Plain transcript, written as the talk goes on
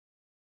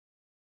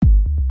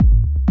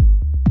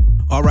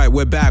All right,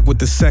 we're back with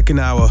the second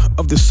hour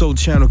of the Soul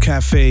Channel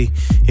Cafe.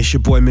 It's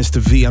your boy, Mr.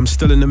 V. I'm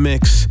still in the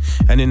mix.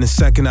 And in the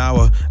second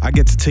hour, I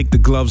get to take the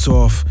gloves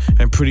off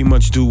and pretty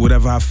much do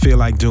whatever I feel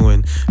like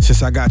doing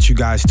since I got you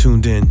guys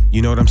tuned in.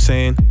 You know what I'm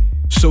saying?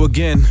 So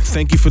again,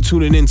 thank you for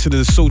tuning in to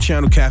the Soul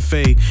Channel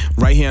Cafe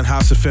right here on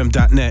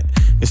housefm.net.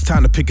 It's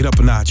time to pick it up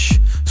a notch.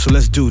 So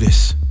let's do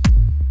this.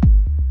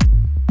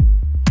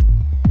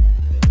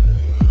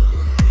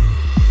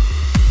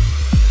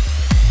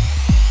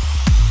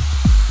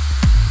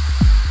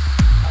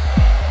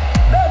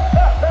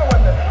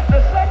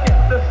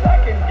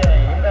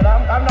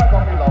 I'm not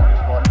going to be long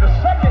this morning.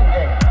 The second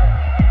game,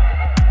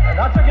 and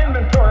I took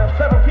inventory of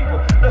several people,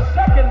 the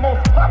second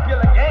most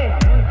popular game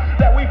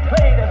that we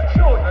played as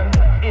children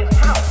is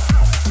house.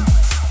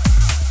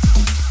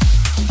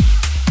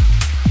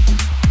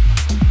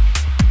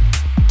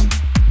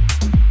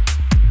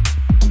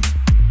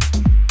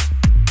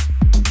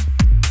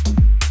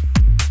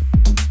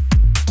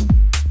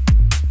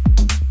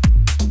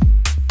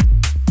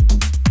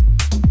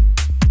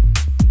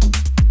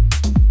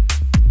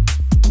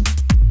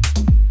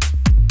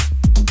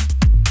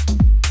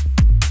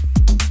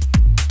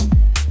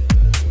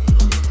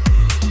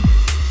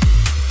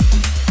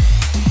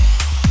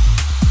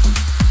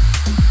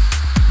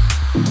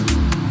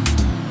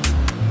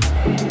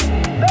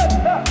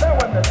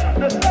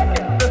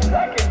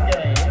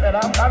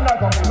 I'm not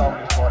going to be long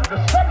this morning.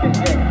 The second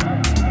game,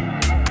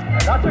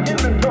 and I took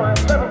inventory of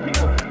several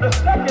people, the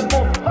second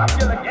most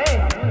popular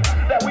game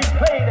that we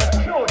played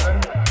as children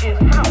is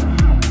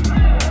house.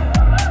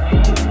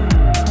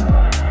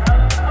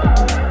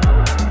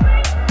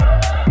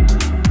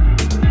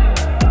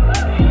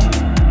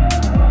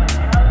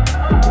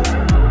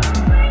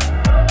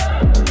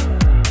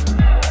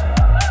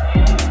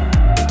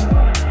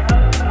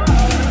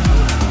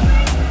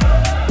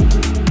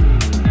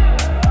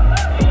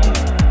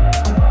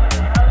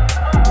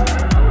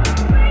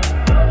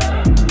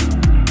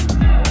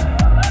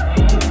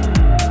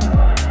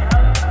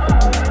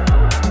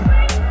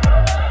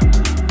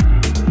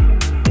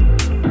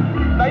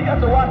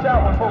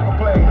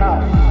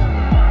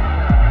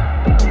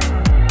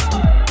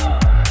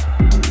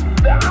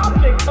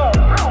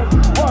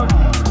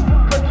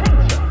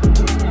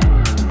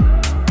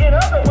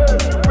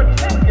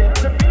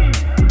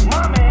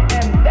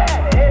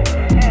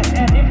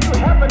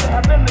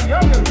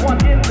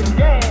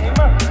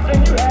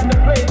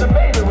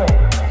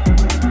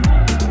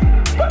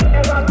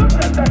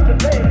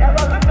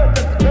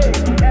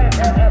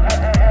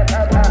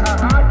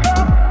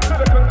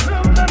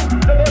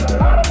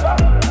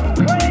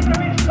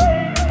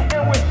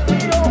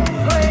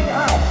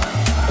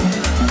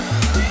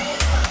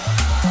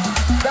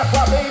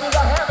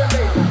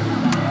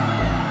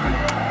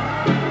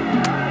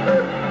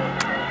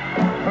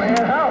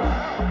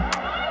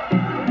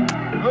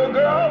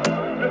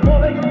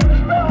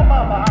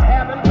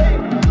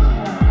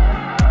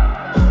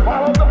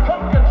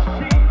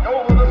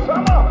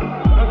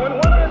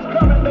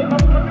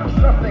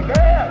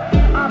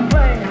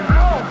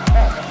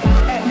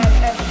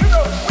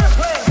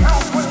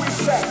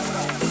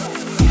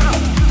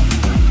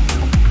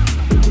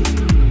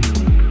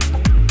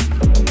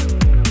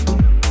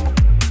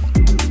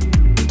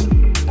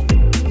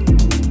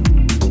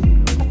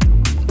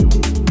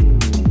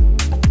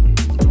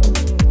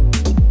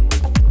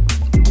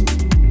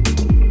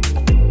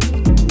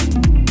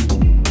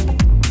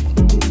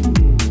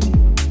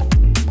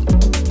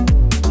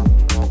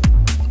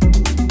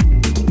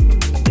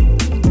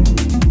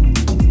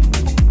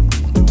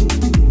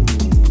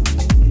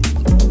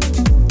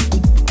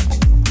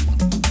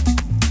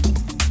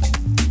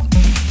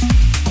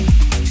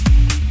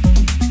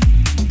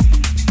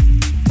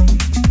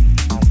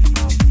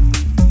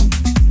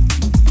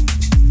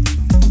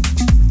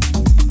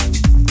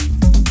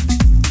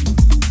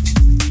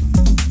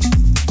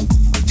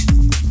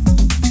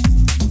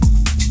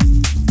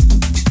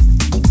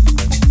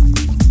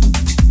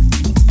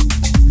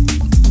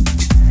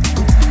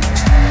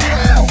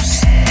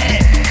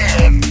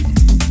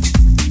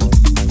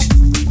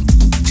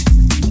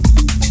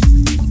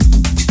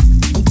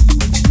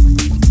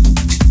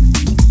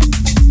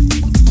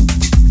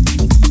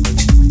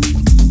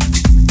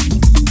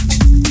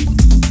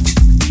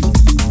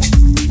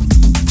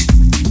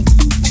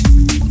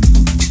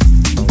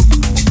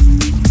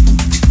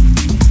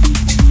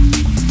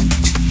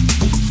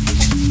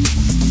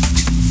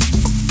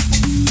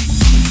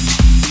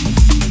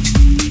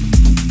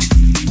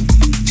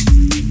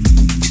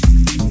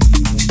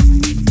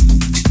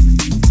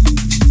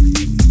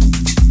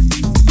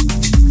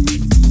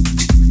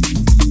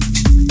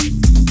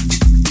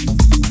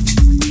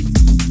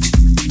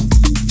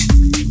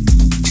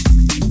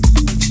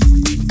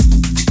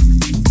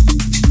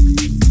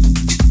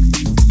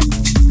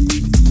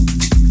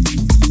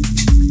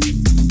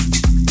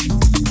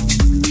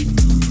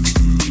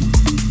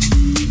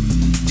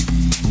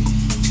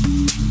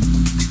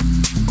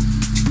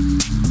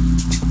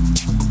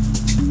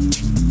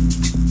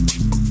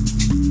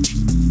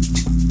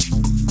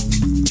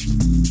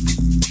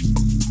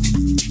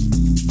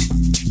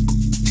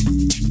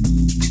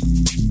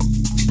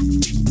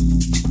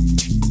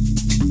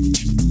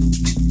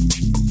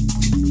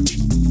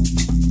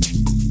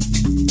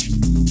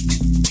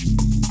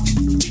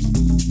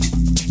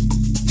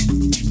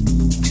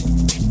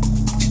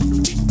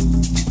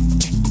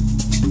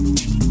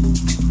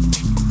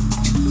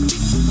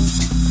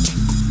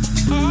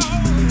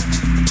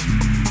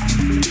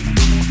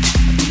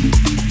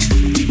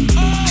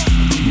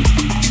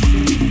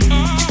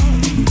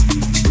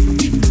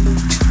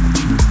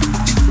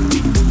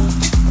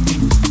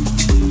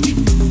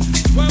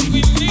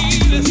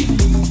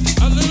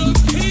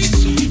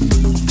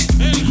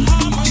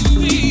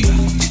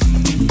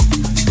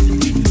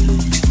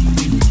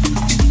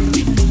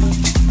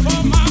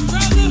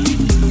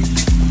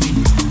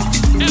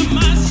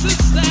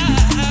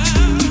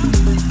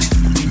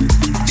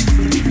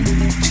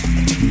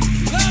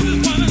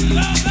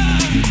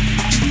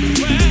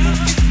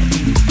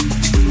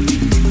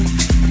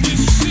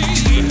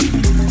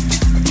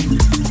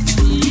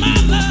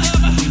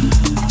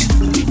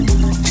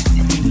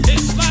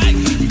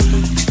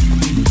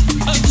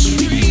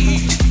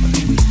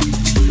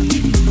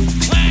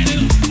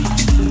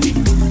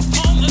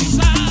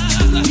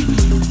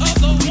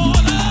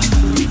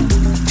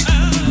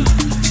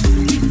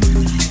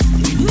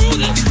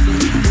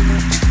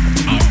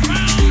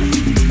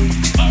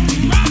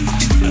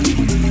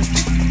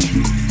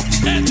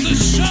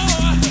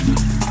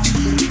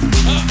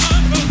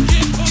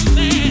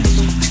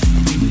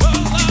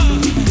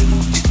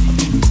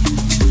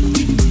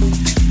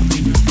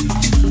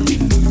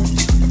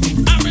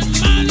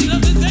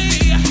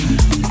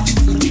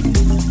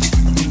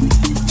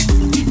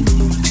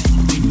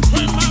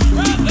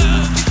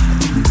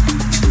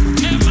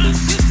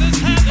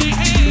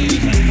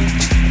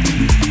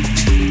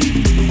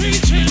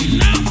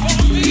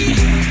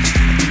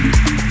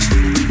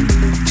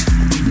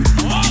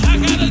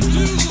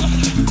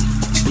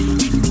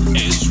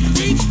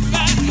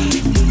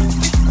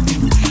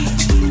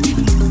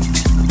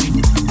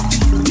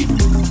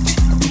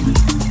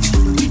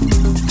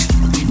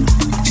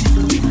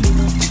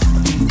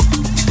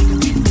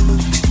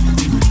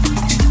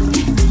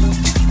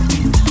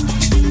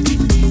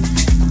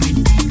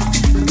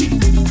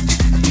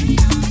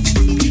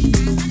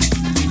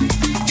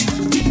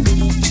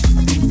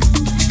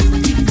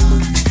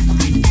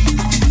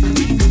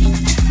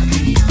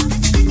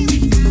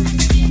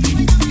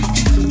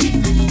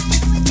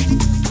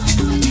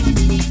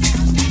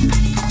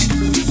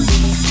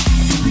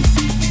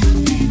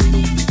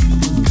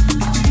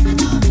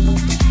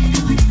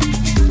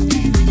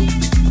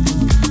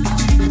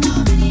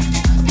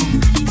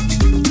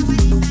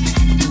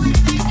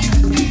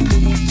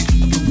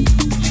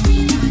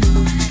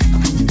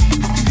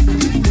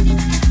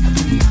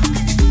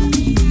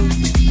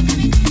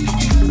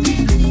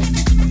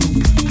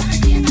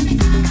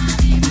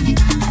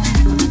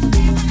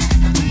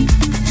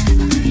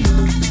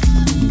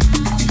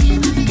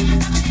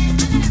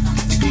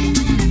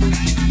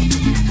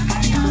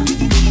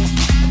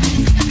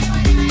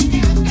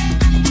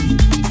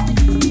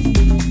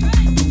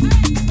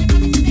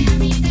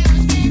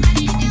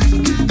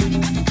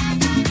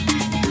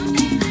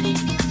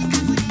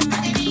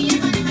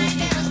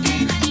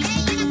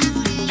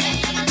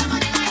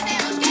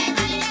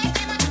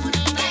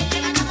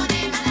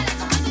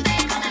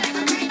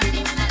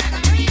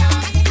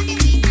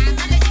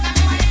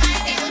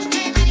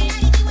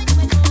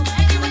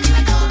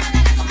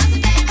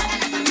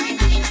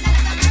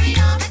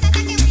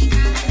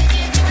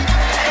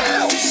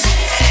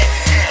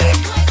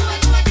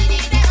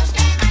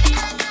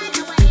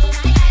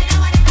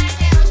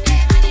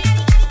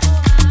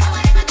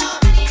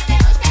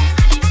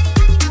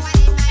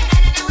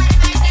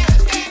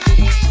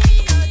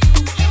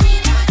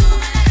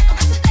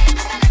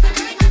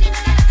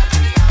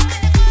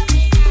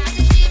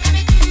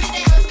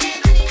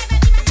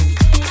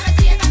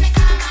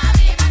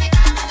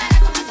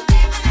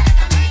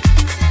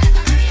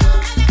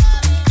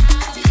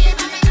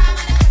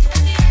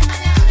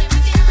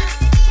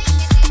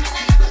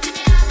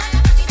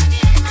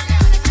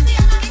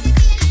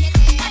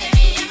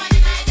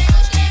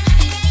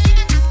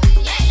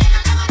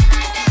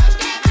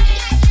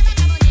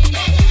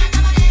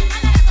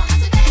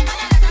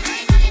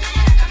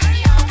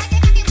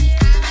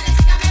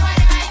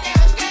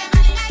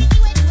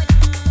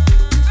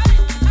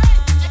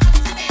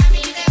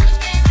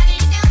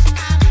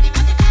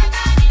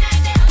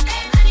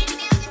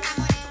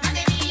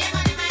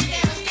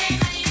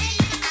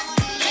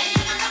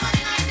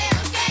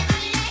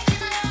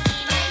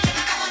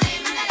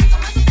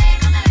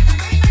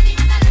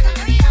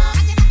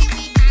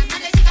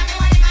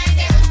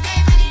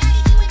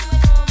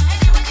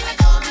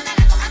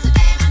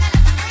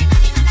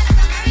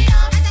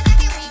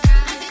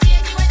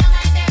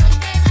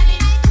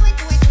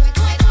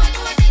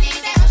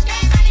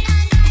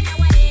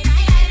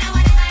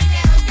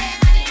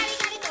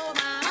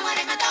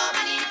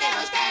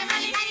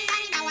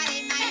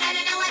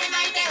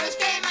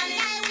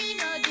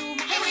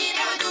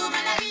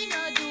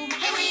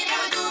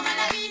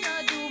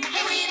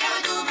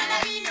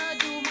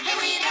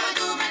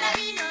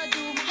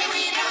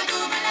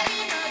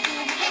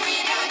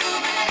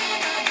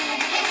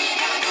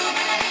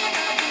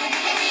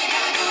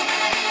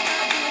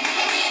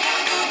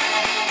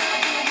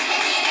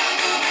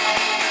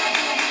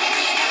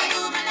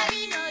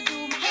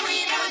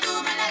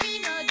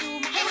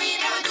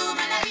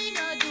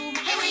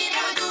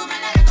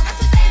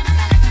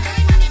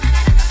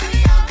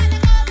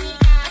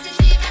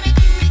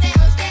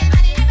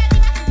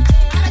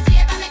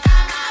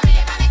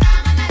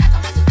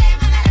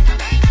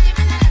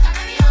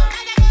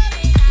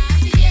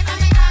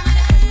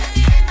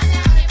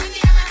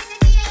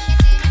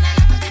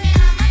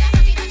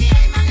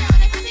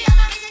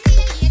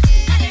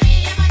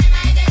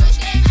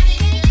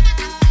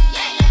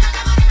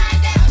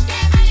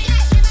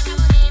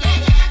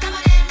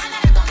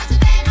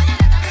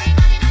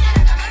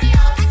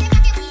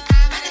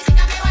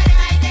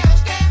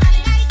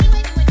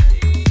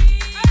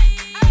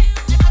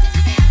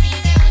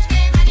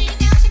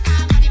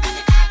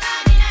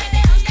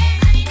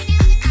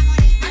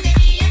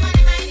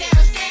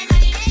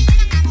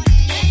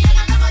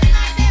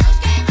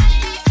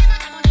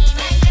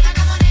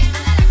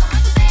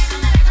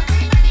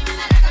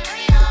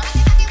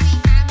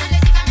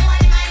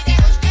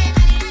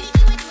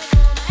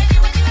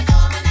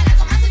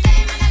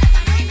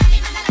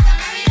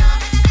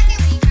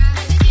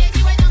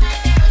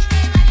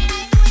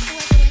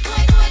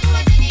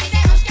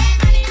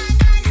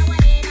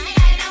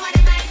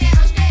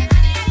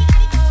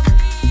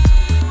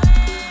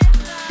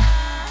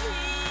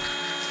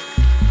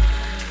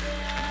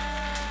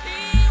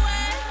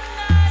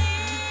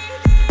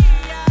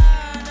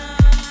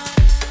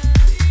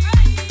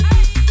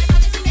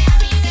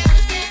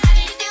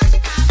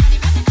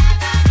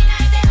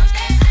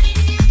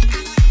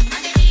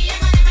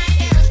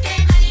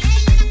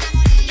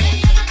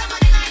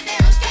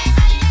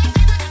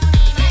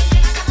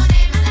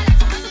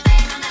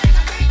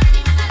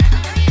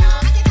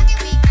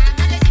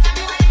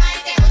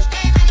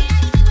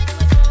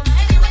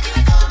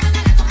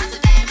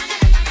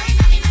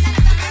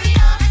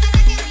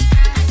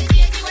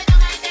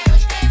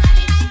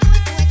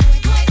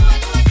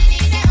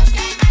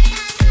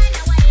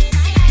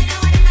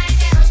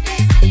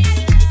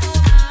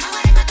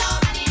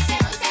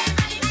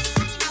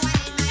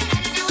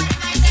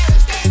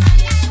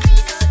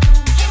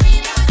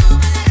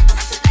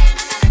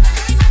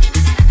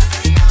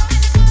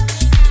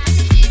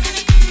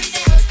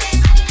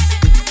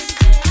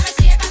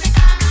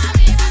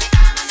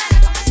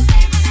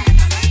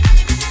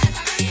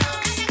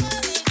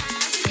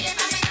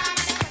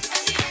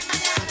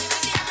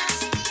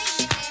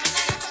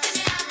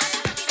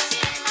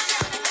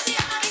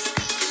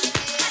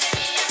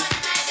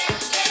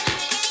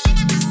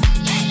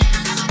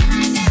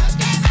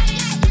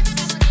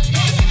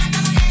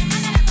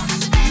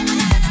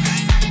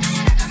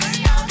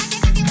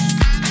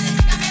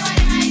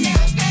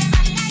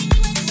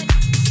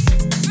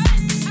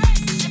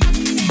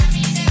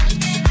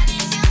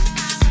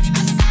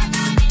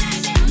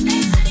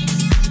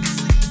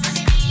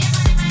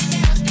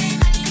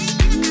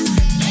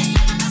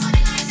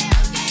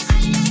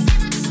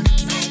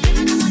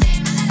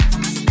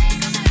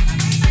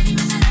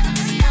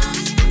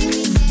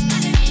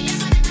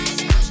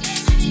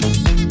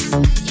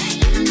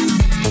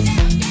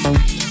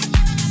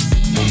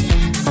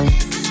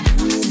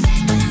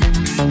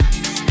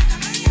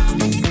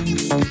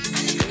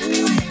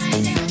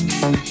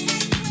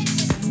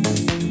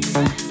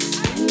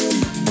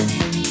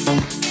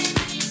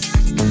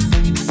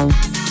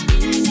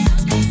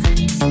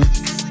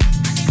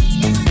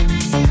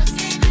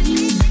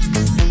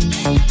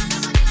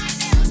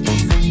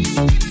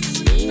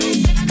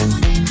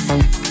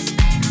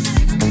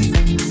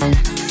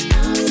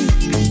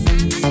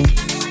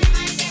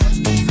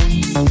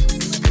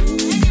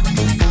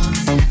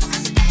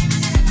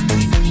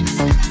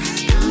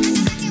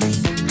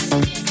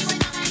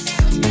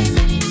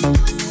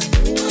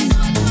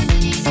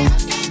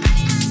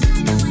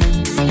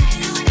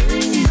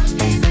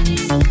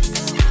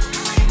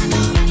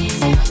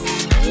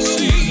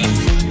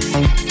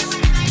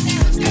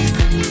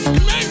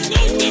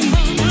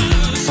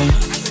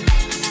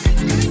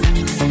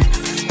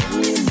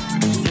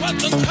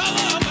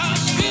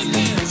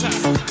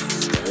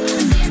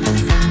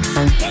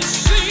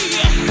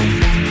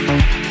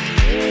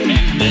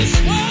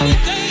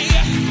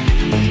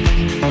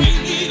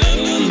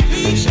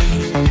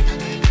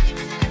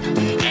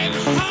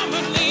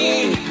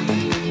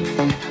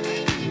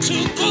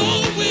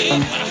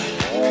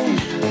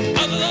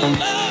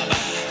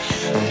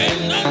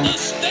 and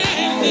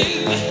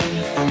understanding.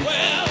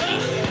 Well,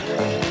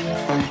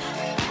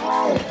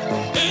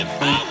 if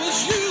I was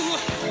you,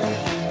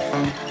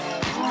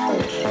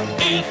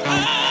 if I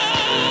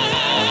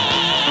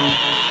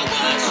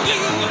was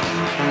you,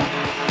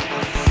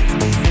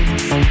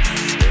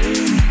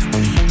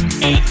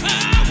 if I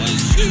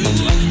was you,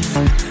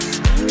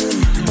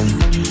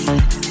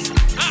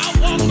 I'll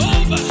walk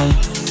over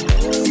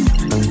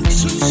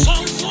to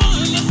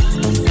someone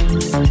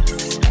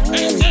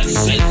and just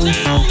sit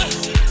down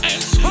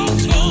and talk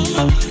to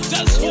them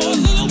just for a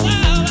little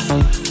while.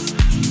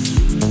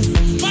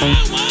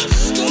 Find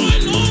what's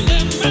going on in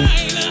their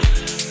mind.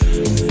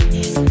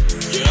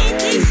 You'll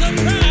be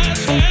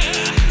surprised,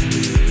 yeah.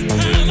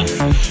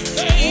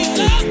 They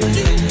love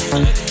you,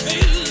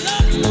 they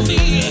love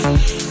me.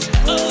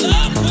 A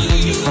love for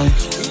you,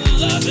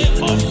 love it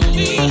for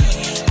me.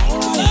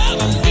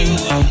 Loving you,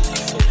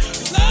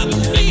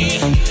 loving me,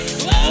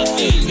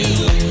 loving you.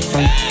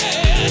 Hey,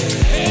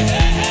 hey,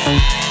 hey.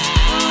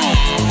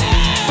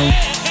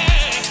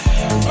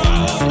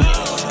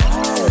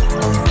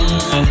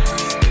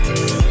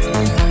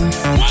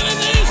 One of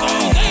these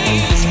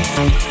days,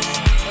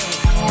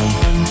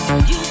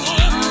 you're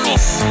gonna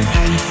miss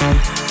me.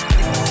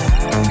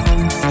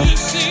 You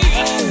see,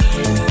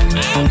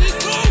 I'll be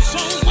going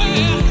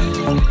somewhere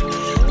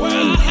where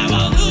I have a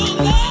little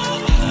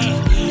love,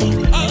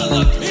 a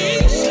little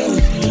peace,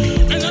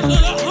 and a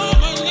little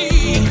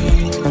harmony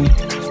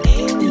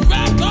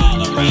wrapped all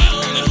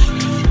around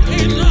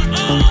in the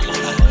arm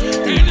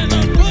and in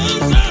the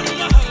bosom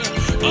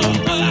of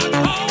what I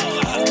call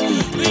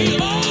the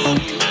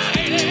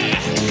Almighty,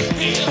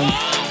 the Almighty, the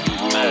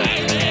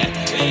Almighty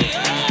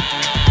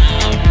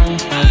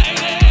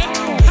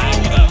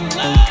power of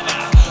love,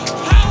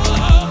 power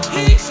of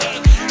peace, and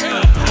the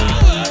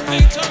power of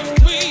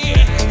victory.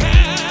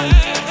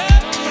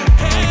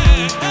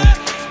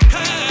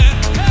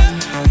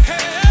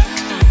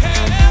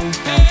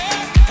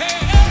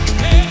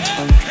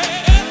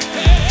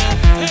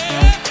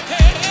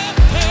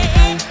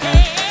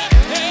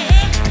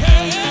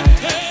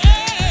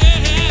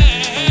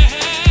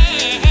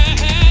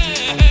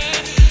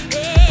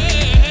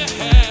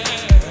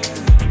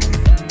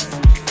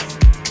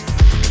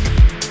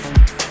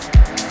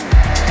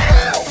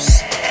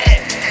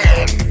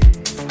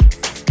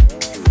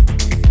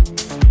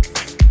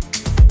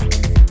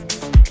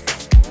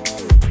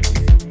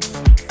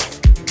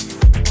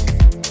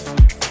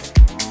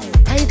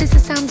 Hey, this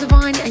is Sam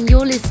Divine, and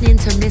you're listening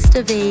to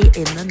Mr. V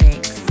in the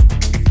mix.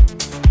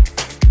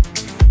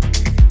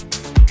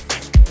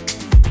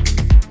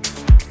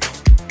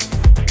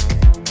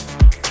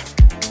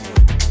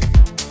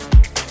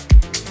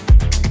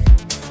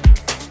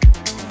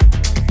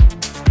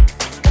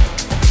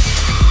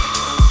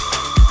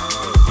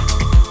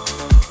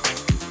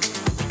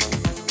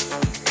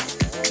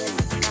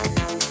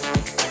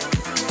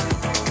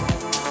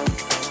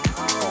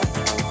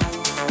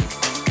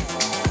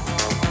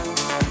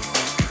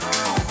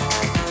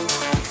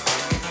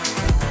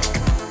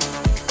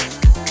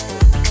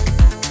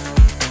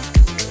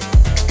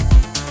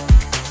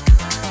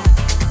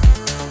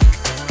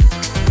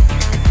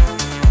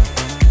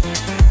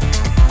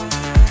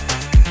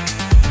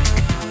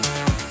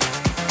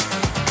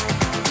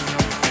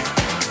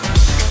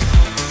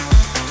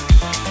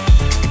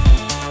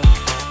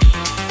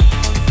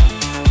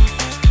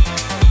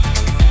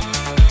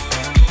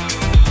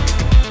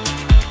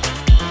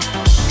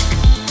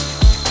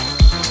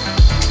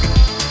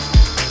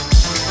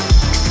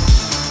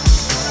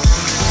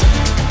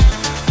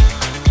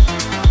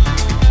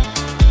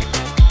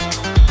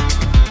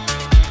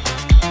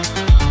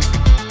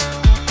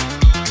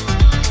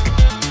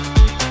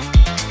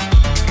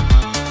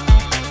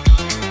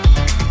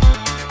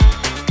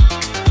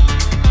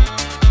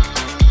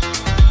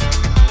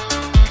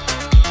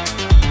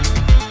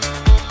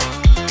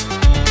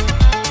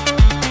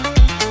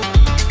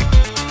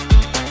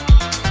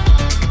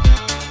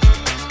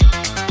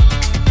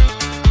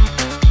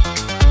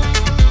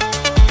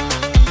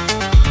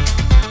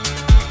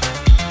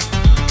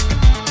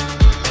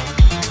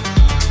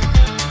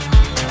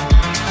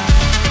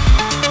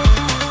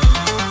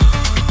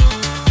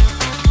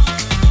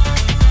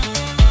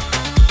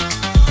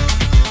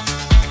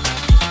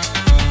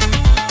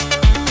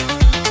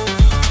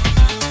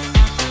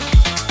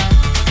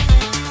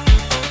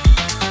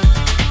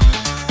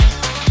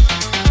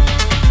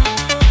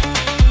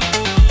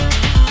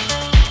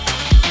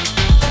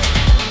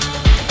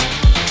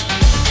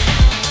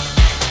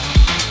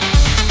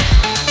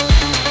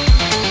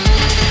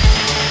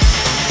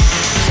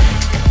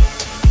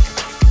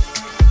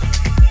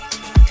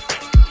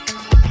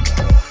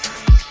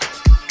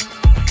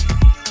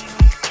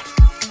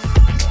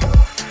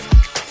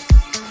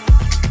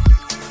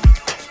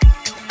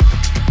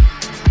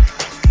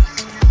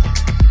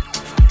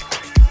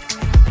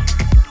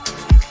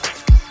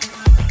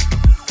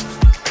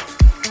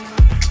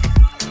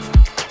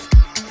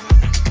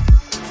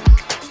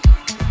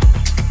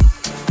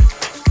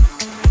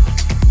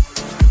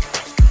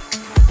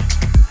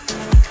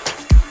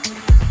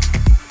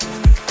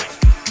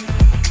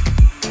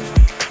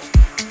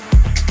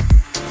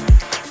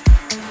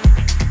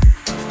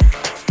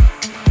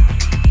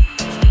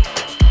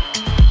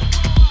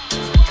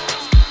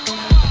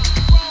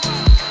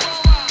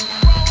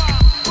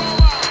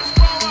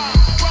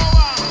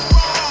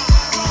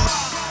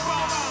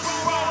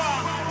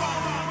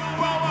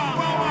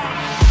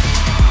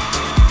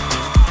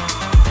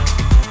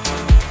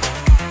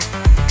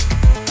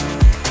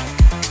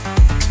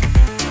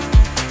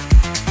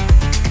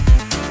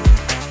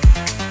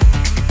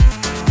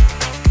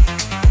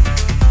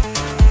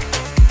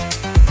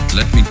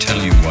 Let me tell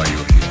you why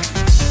you're here.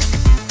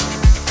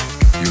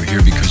 You're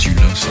here because you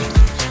know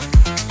something.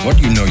 What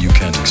you know you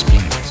can't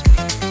explain,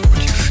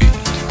 but you feel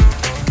it.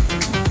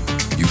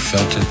 You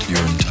felt it your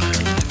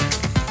entire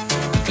life.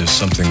 That there's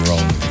something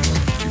wrong with the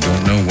world. You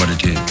don't know what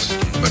it is,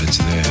 but it's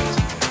there,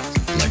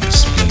 like a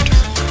splinter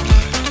in your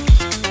mind,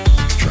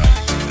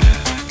 driving you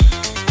mad.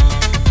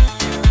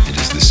 It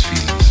is this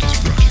feeling that has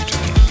brought you to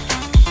me.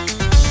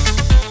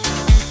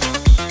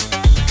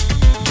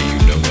 Do you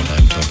know what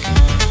I'm talking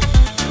about?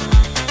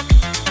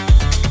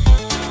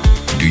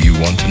 Do you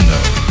want to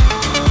know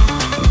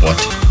what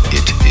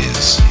it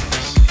is?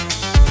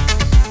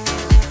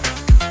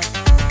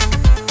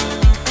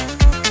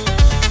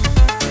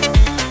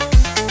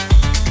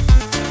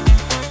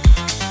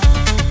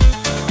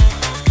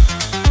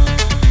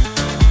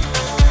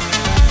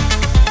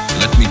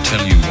 Let me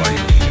tell you why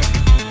you're here.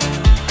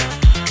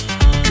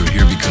 You're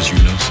here because you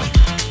know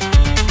something.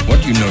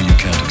 What you know you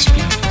can't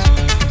explain,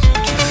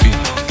 but you feel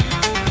it.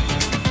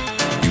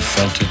 You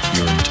felt it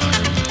your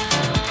entire life.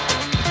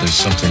 That there's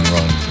something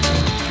wrong with the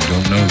world. You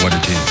don't know what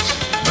it is,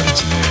 but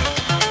it's there,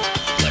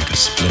 like a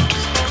splinter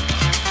in your mind,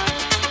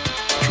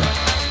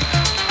 driving you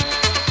mad.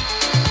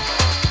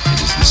 It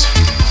is this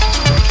feeling that has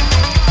brought you to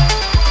me.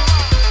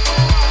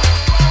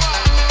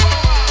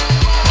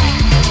 Do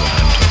you know what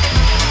I'm talking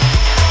about?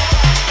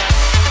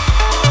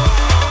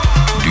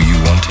 Do you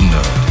want to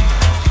know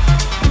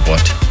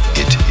what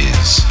it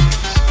is?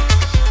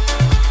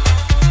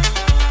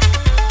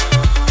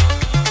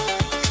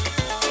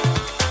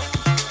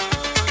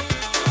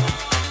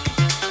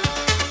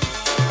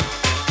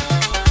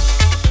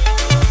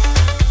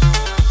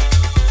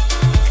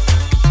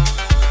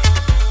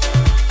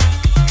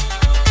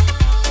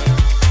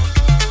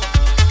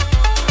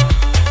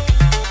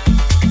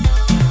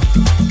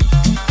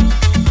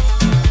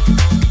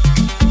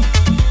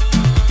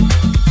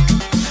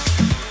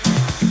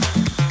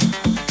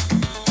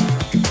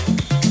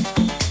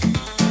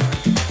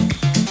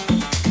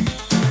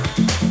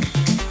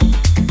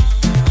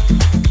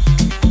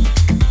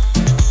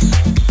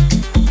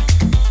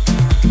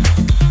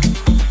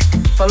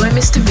 Follow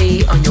Mr.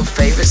 V on your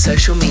favorite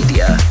social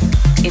media.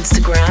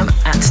 Instagram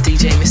at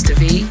DJ Mr.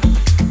 V,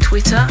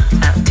 Twitter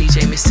at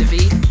DJ Mr.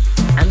 V,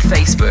 and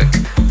Facebook,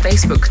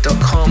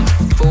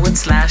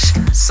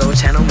 facebook.com/Soul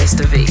Channel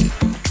Mr. V.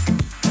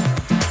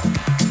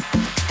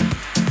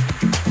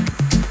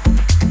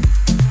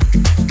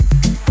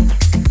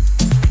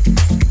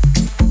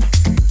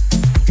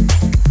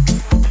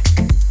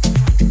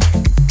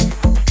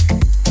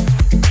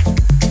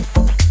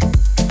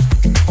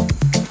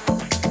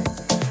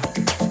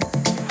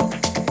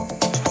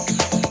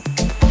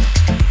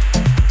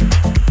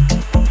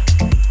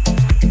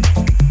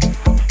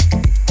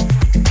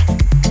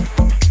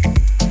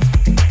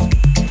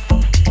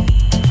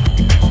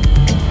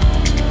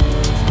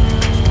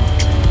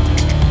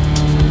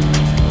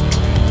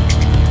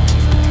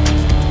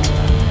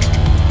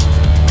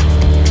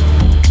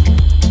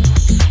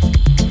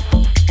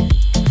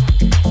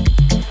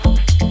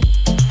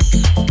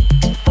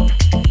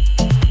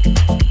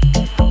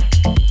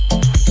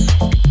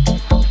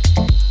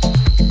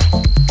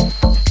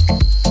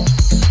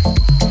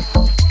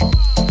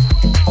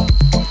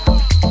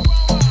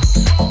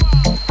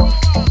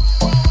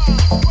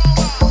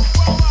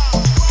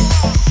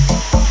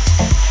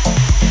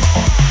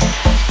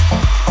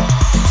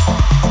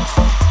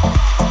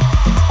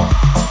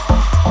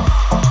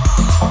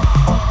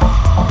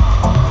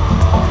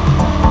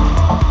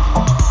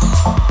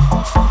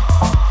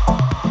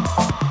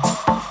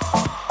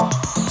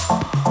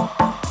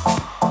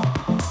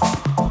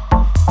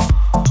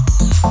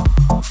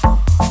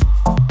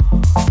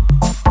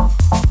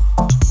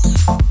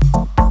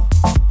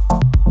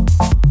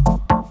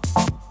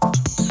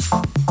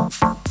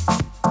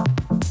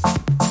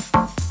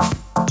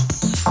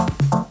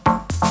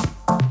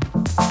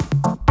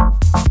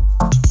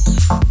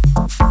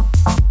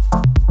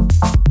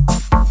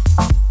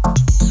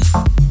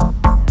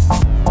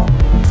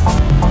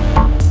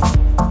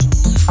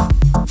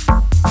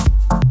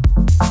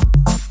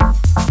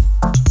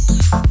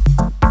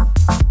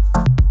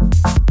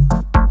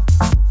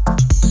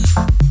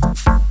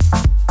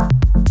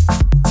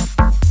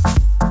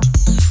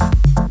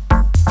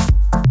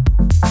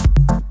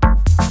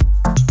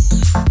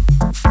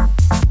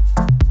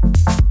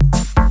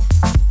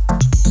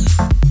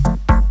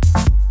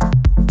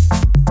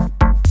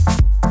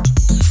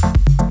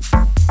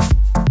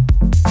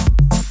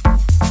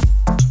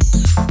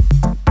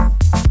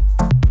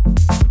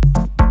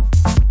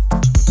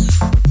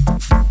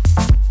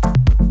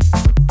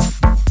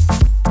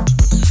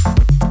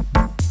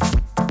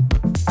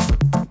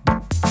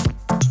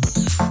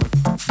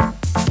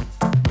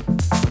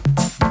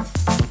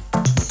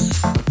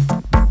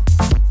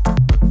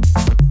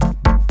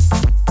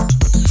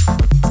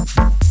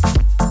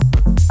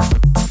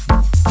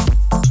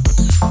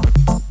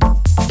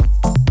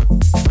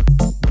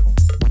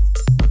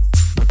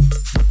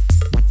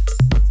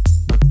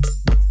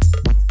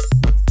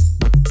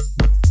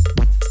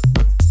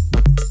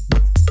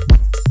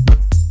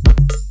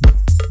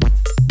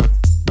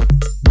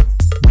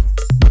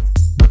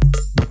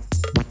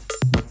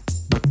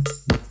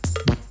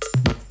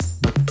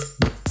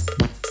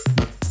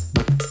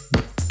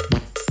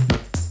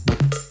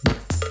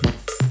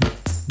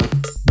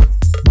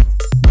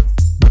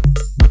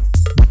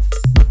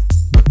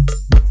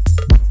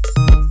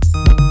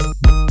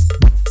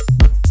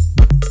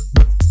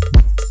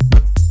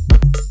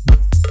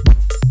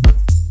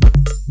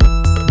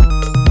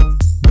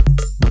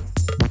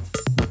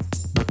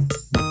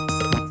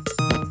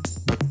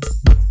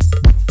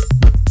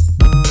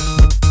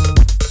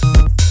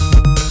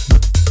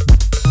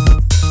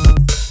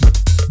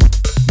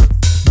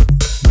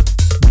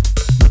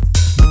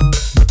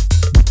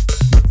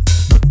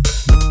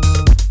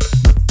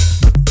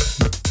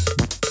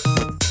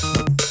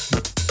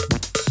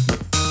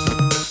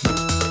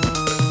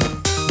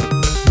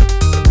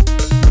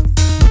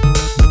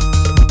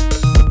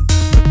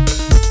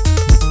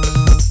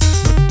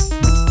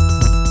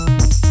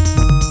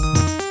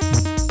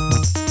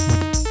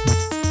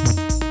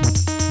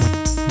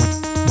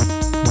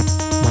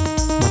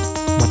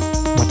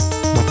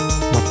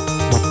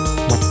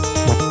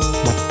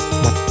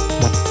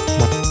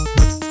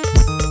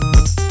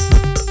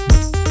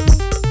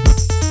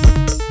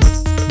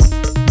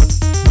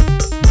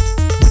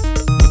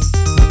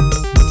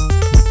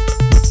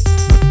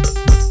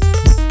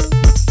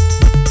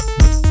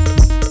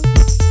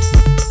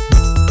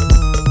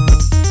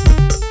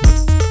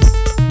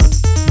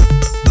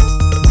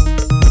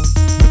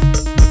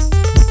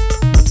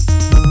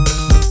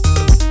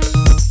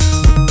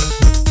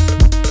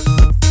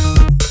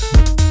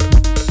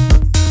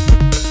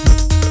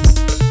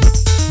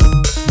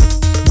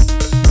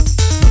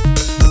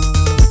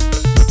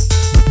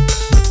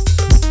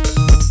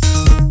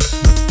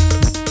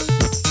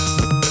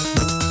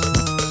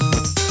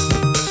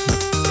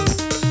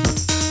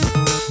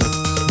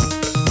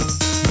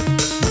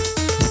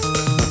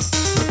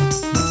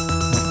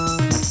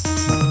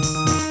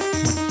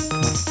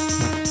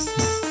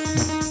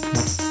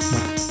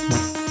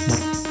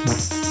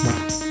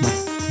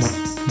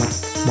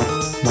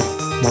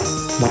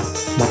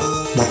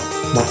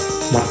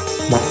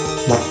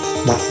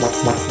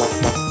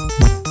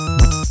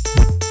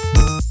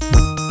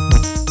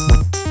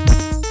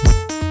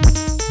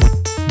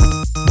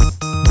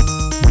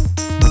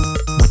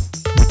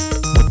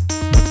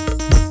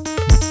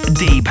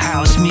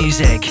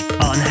 music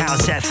on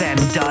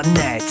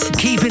housefm.net.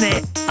 Keeping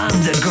it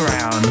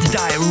underground,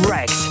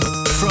 direct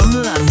from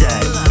London.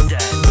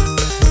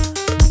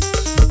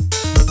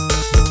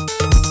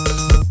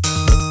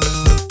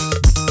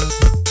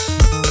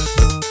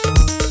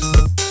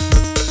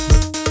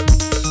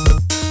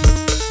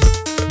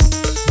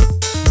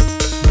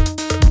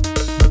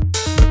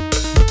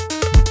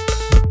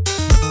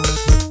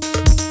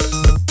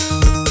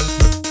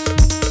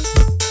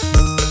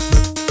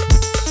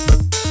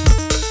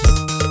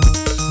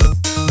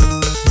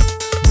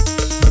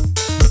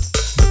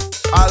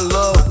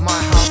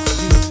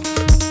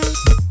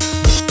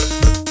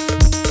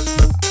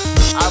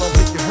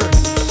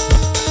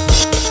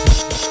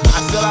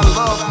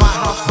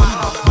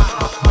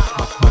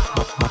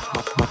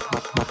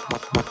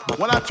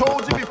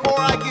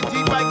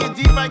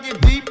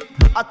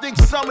 I think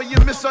some of you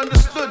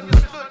misunderstood me.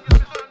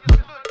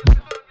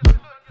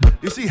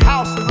 You see,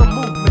 house is a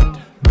movement.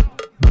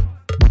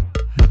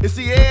 It's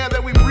the air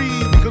that we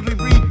breathe because we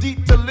breathe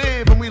deep to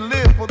live and we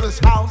live for this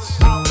house.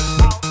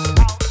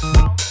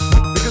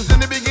 Because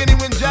in the beginning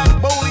when Jack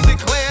Bowley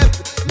declared,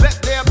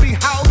 let there be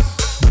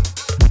house,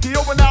 he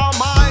opened our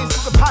minds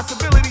to the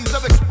possibilities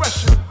of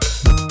expression.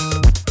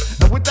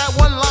 And with that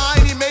one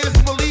line, he made us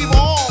believe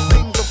all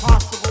things are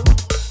possible.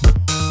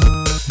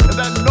 And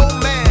that no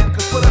man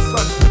could put us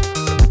under.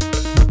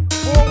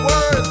 4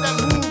 words that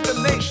moved the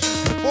nation.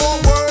 4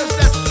 words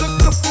that shook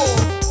the floor.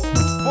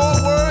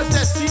 4 words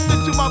that seeped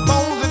into my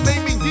bones and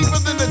made me deeper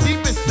than the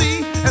deepest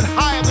sea and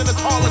higher than the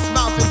tallest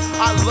mountain.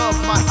 I love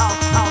my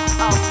house, house,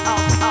 house,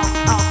 house, house,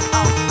 house,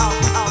 house,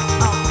 house, house,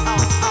 house, house,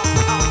 house,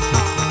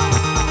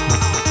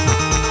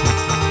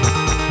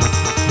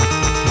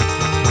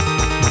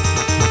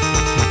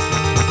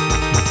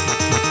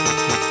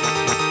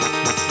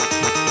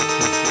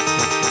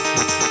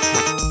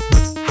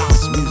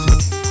 house music.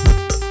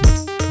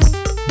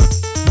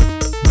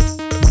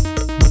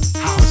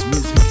 House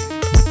music.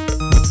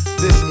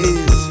 This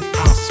is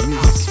house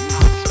music.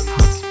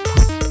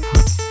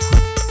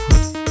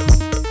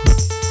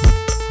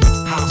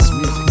 House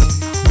music.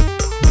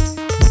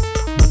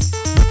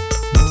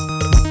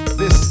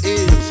 This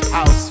is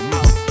house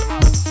music.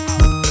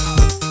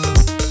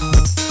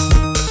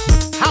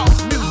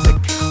 House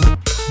music.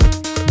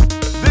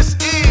 This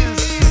is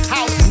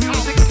house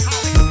music.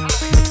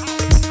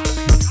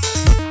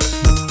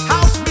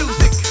 House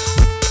music.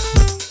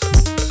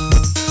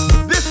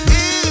 This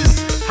is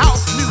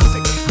house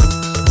music.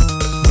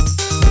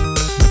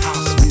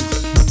 House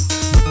music.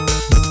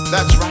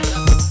 That's right.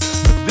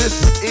 This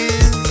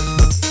is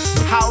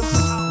house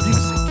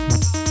music.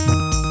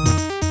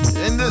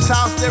 In this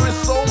house there is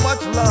so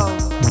much love.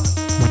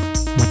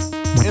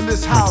 In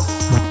this house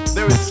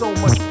there is so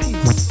much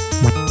peace.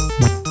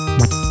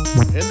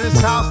 In this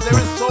house there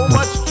is so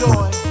much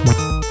joy.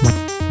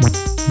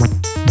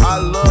 I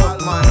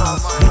love my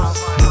house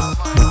music.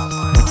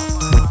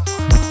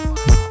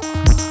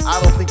 I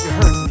don't think you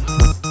heard me.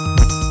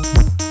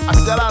 I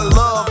said I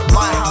love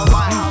my house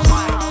music.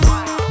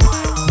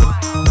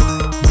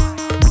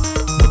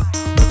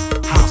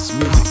 House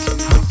music.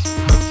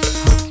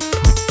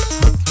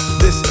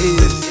 This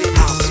is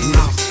house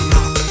music.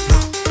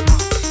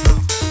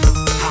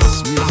 House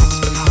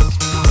music.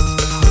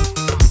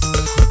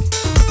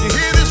 You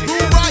hear this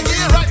groove right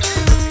here, right?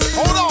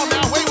 Hold on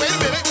now, wait a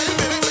minute.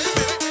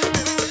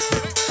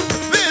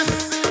 This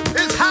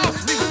is house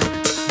music.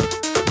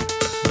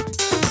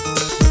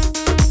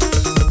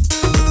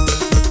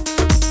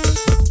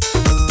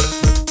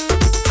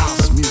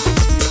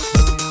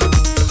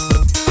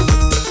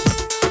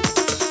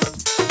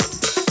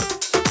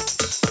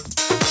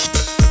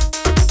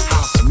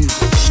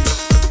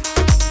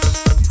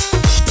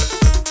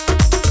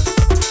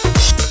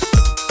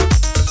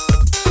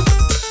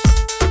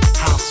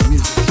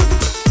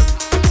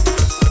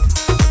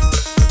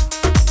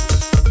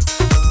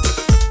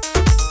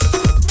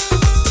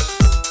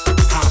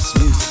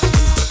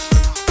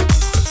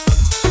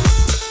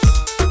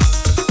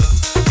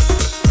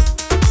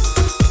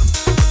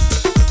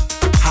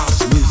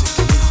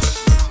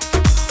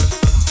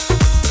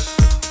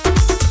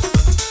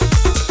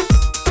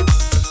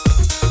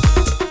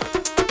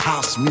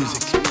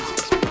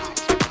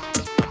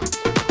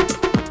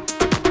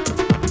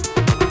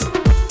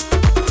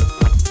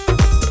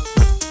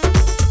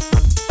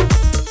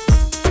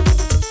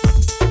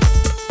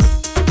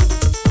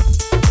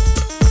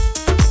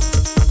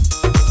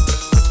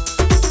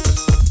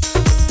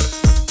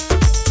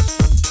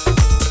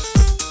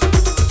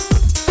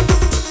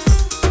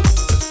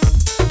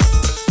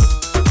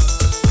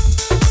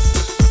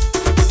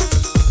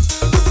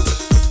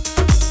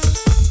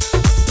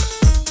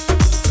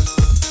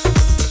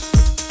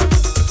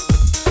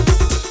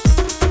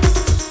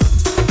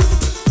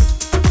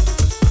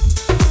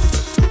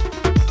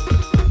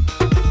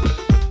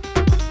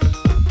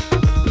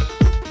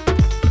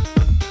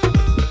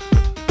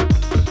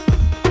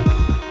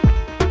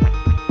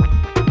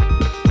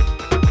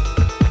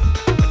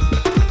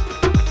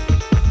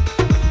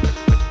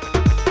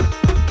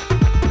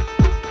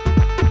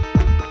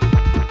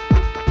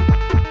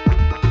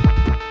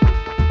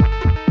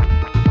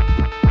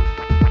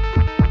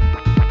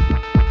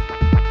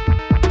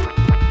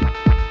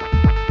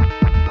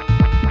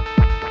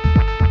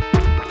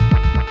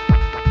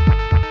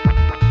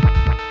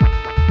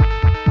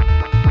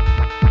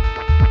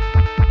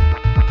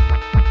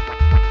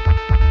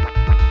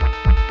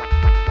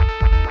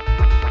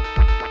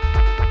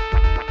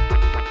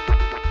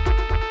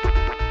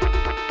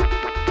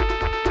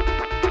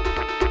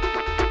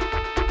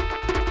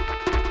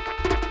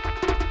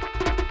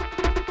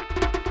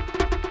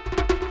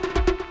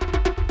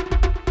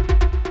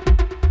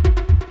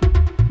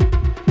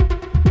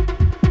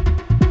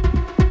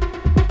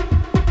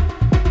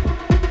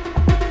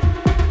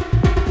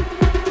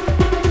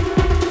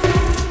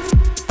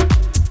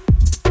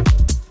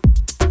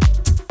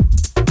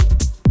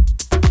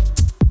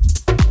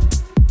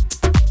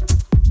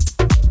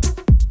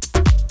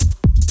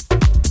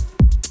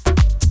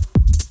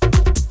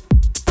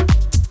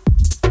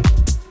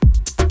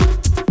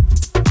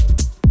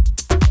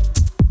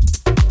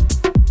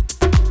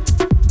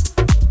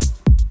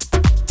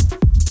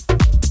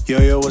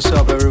 what's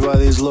up,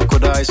 everybody? It's Loco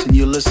Dice, and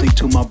you're listening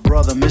to my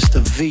brother, Mr.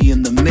 V,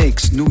 in the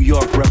mix. New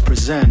York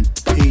represent.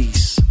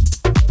 Peace.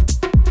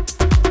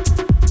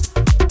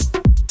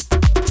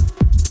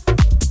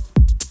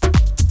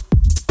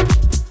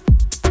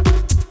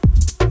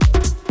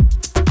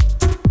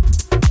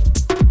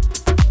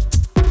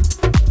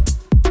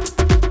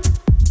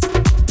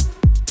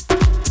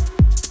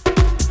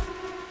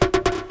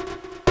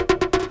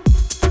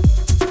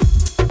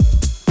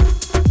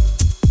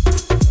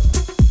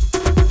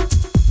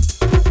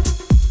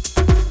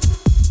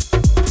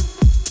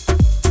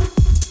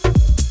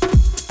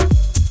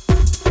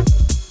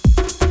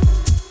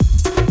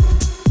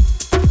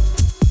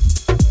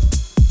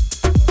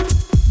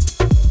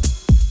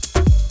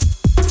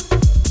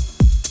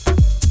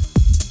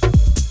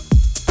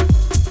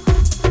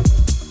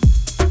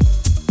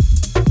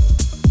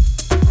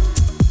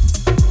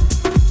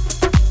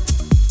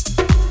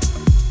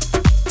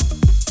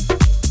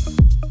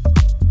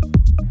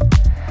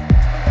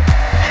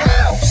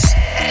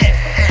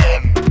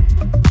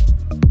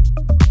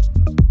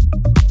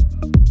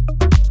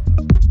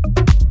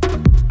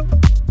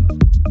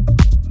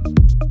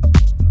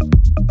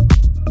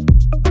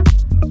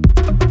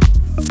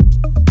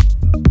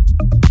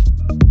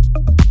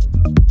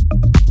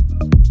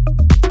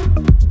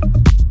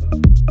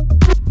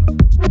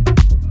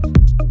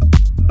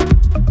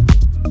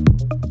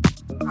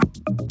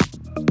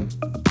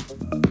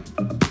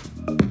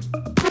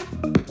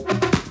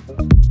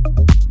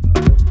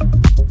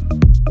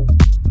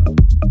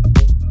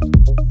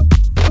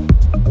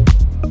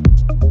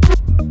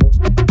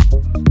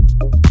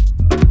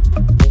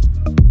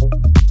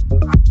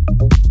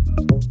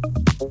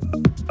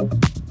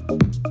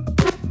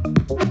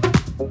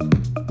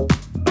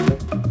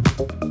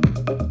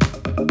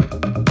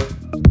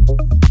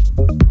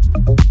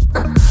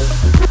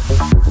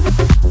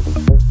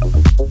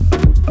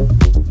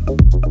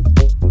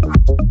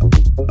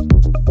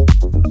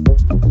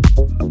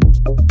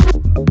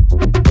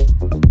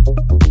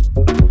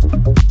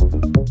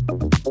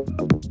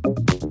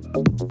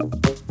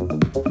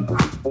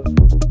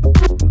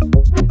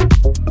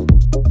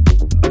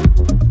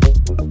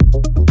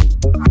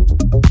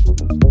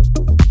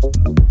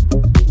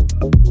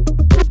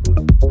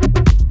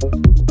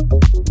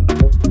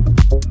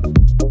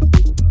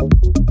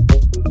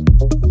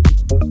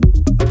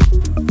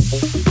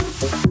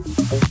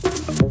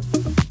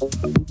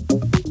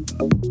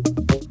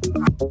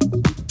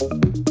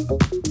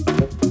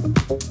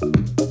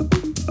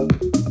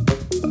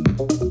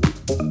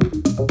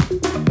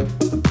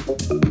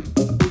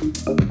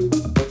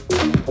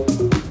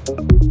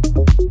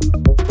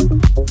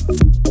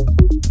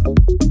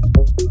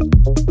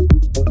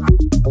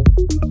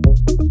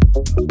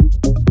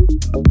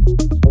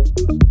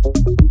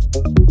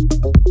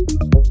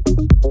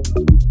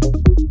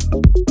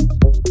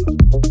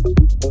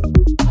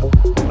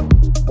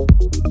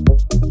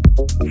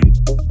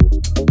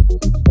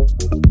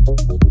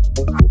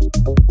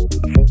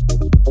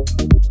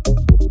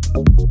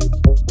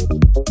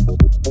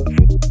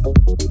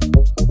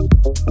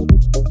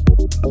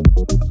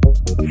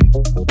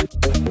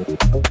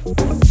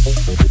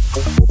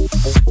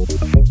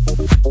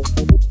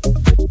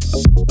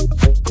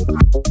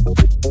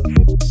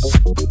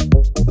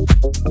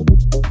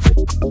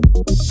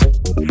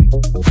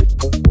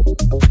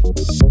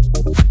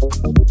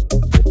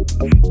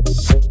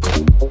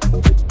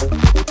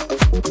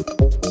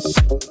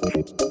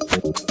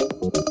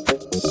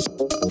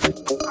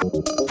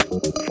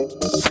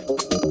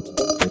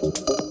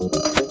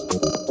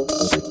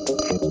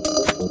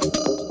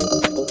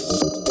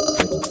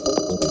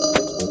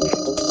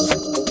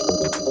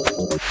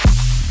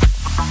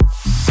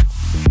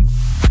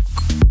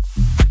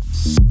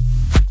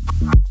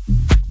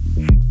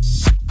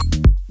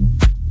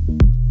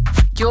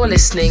 You're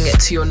listening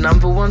to your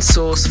number one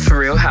source for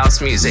real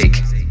house music.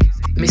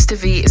 Mr.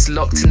 V is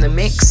locked in the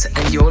mix,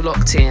 and you're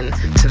locked in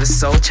to the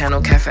Soul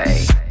Channel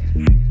Cafe.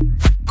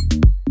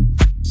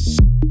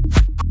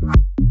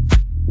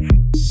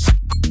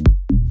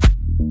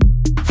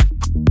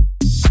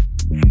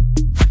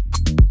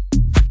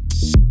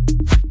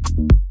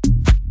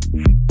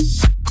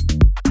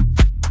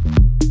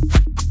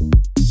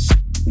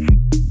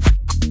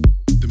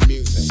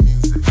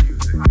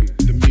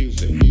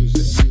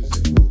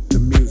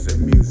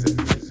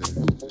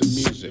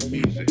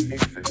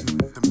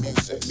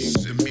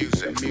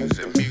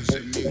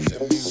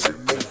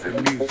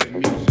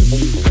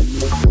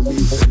 Music.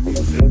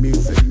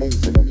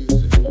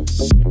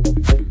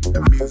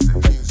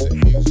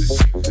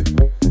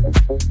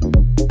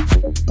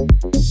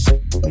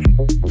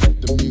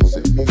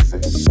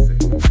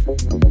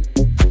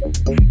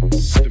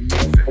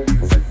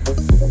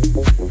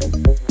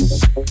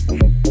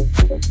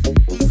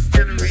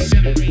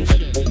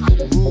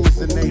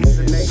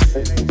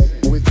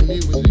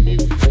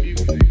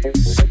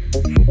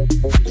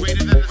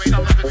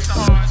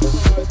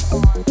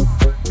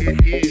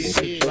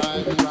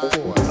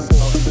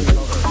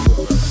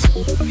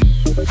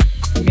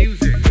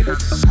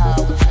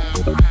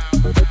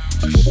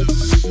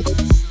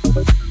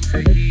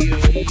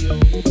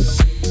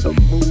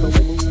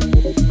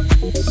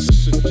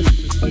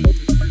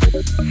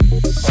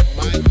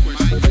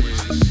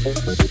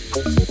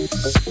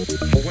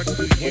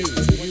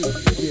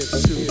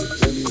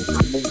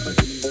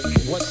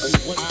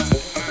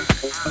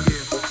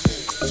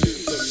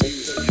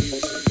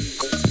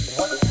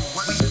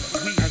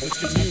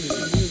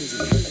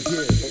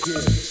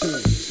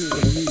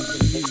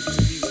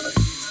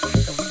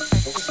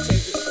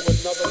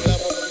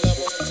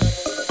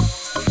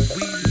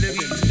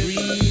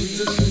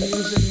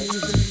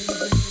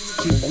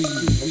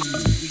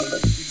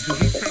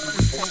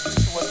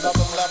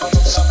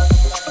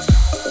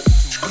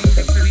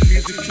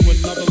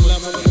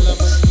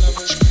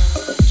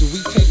 Do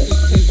we take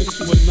this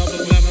to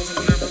another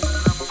level?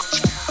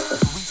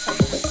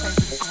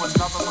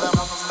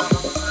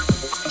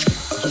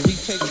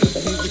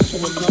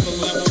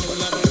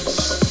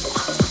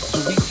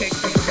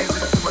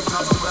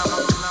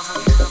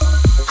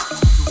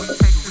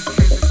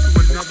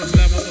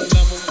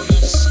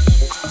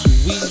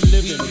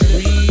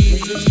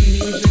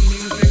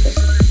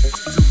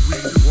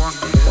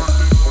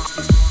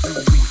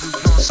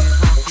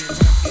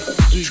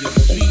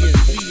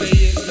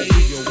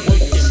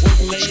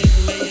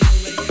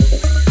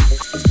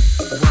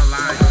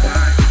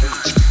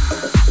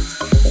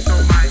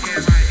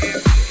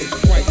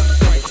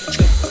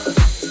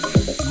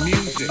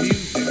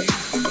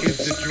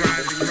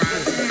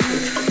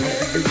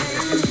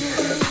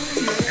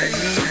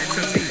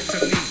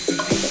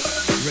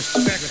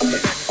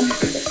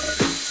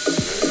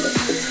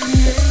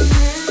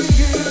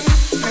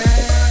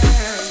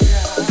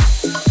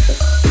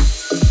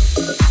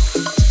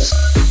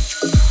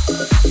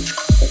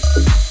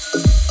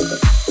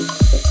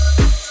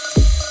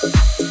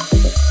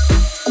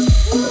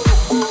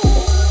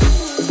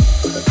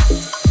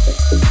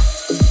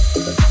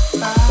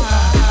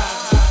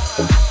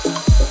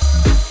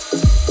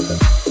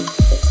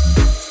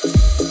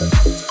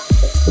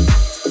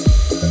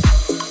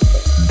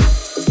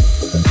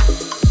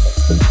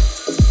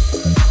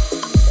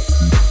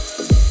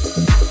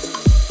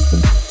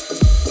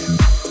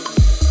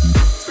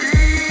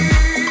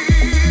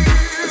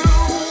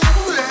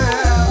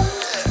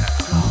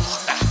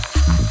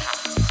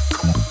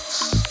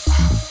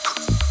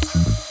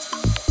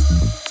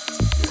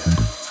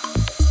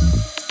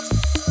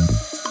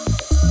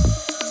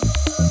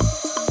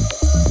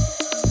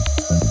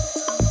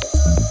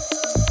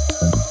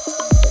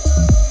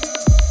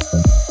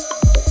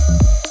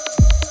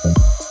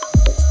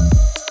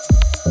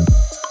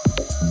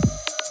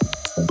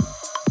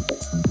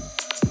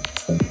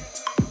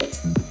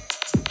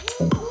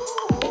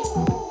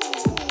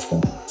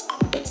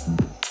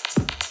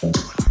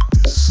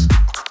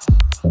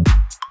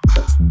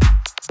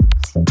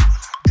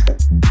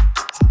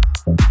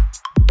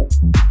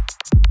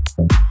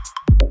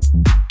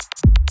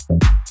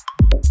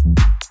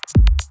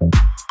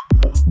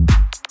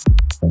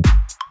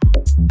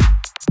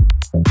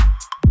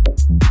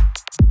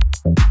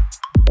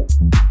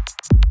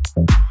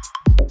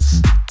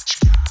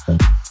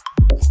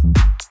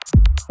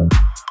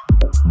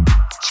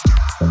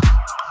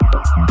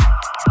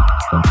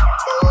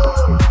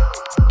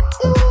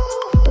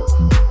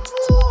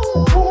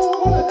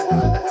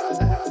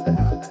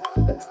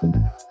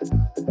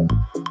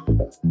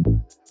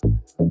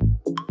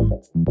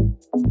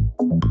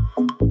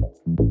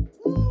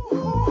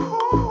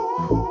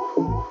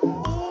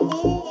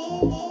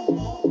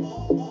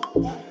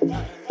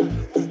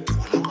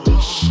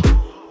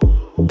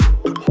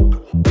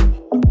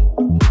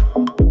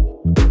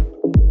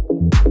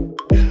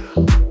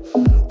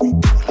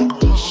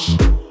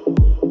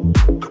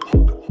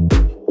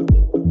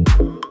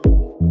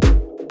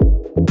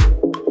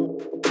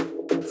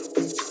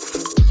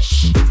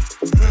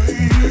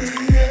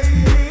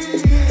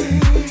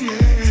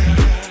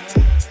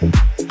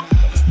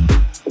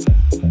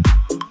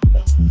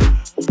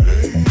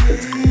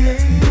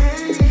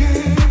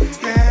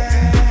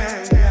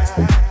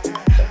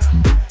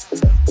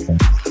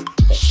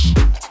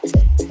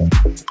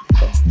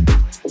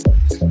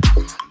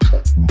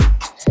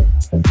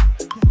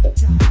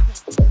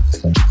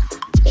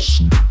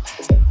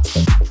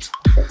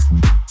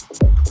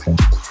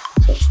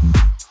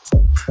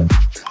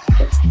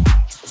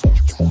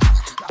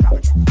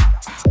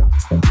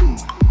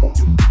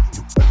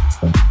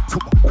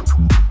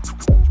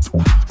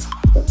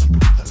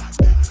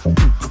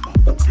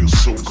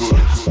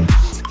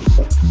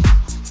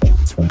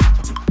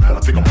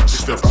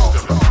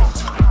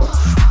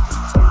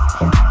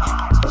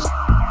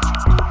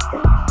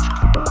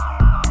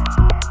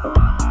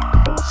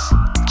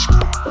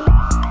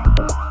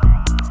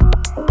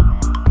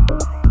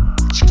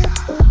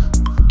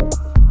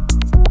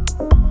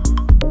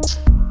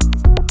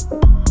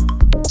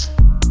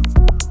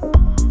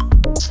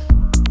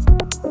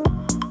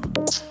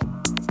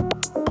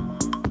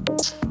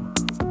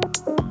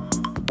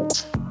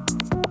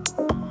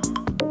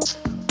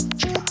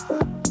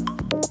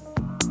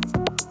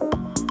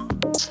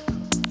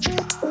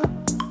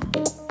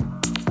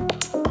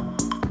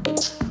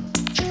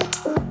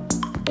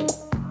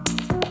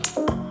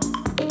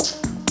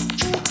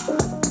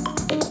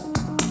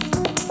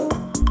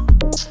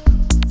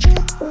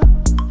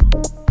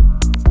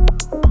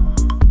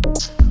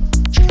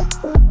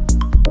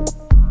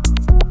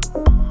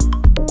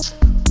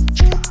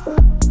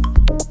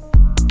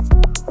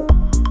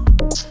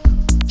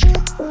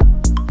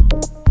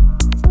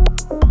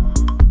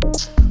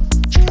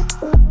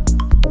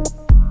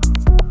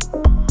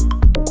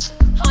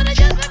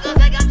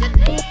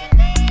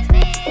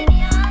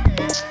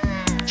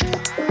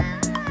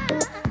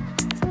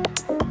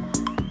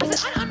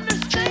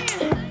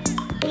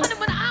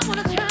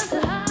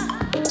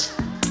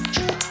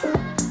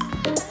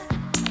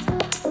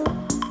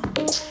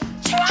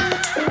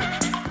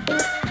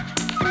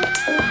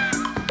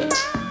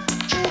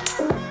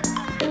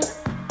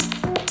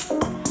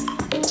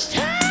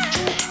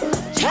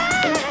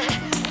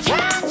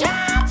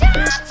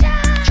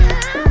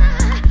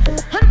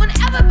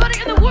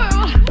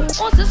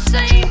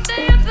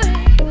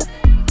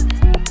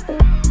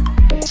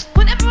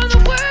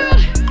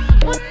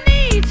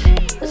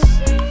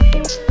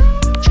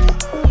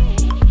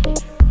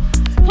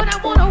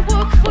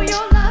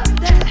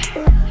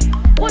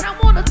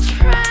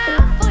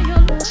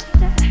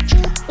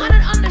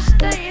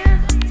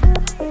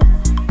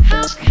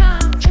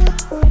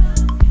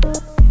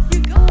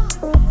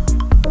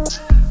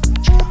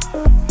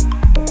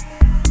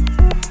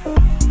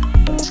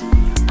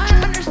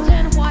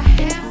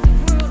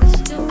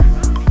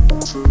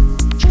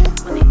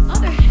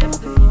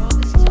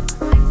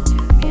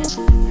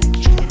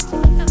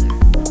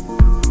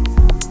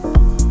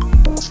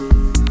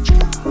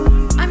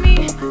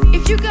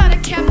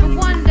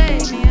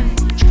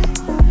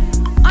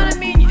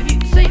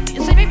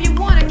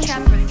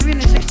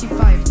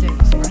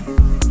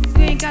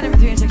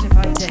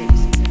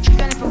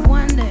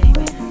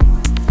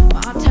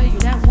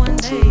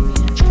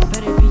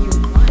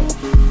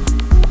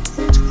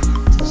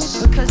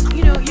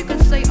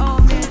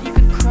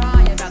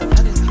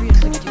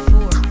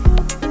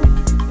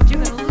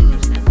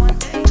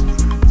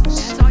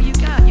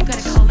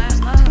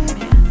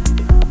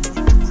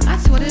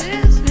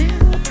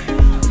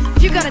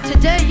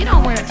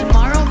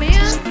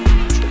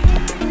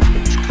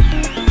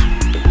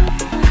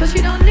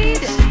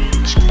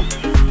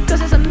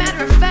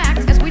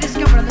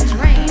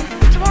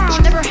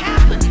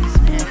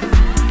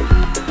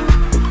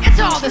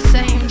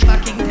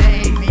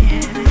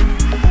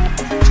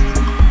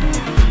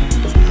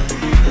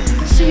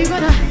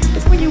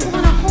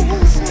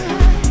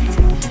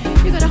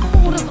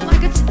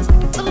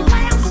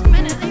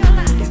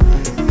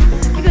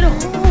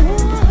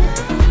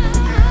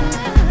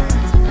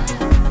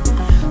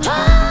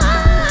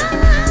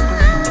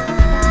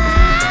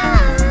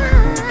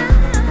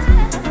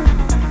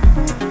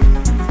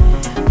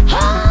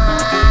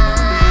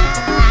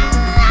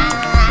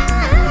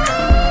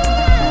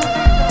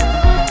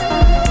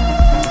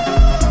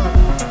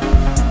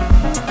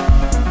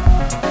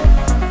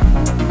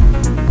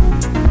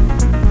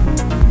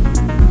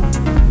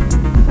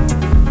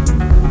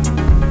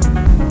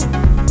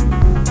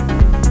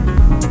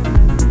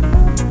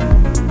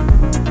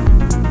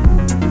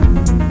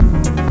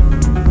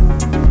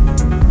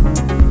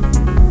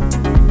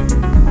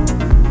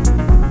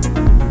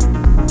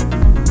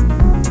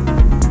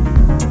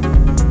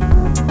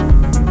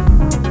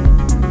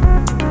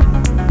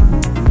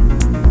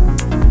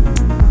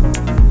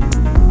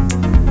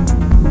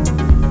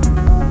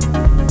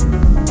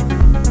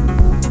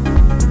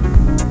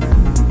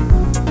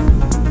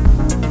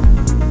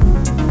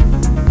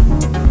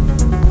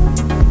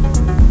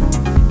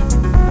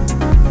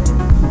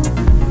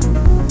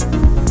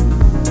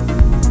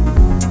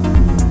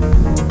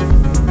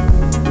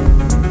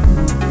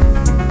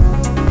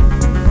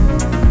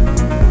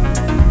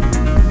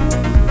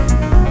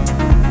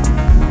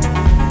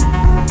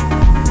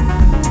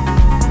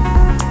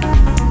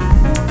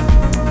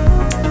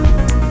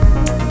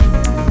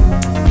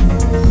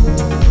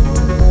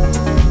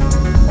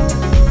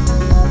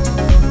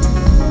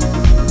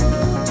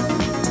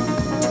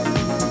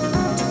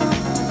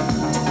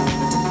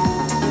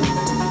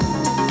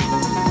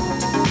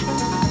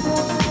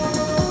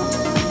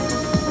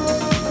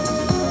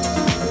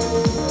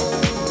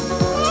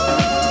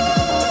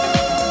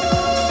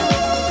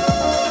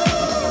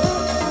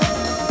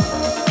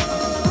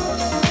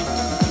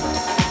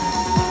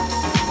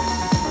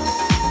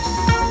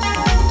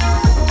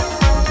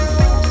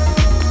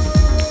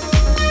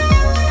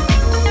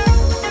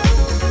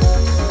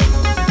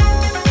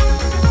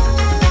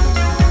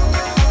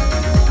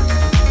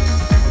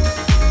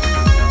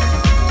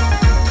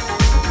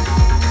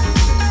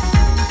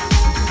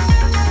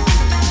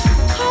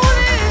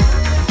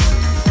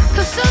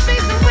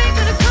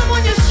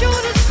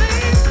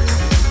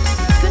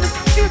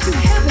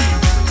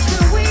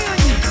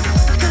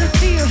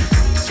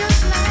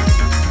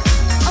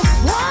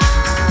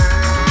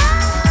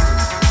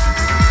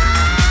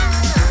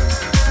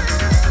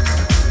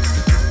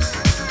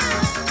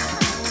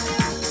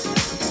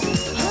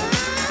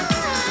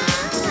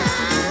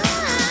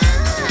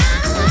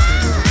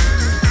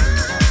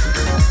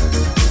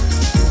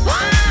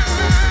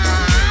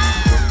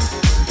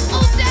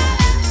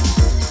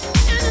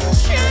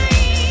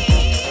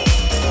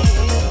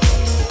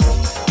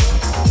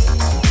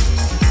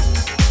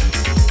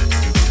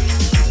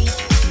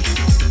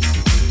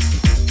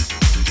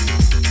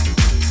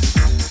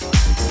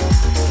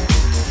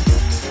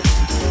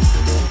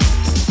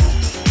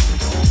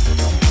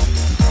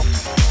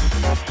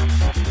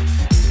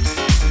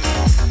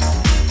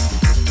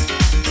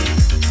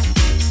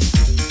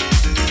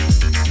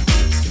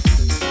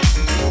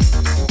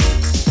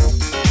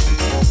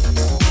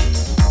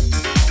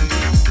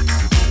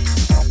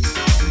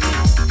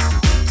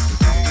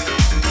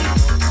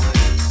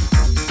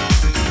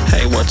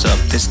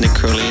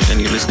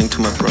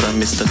 listening to my brother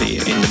Mr. V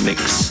in the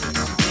mix.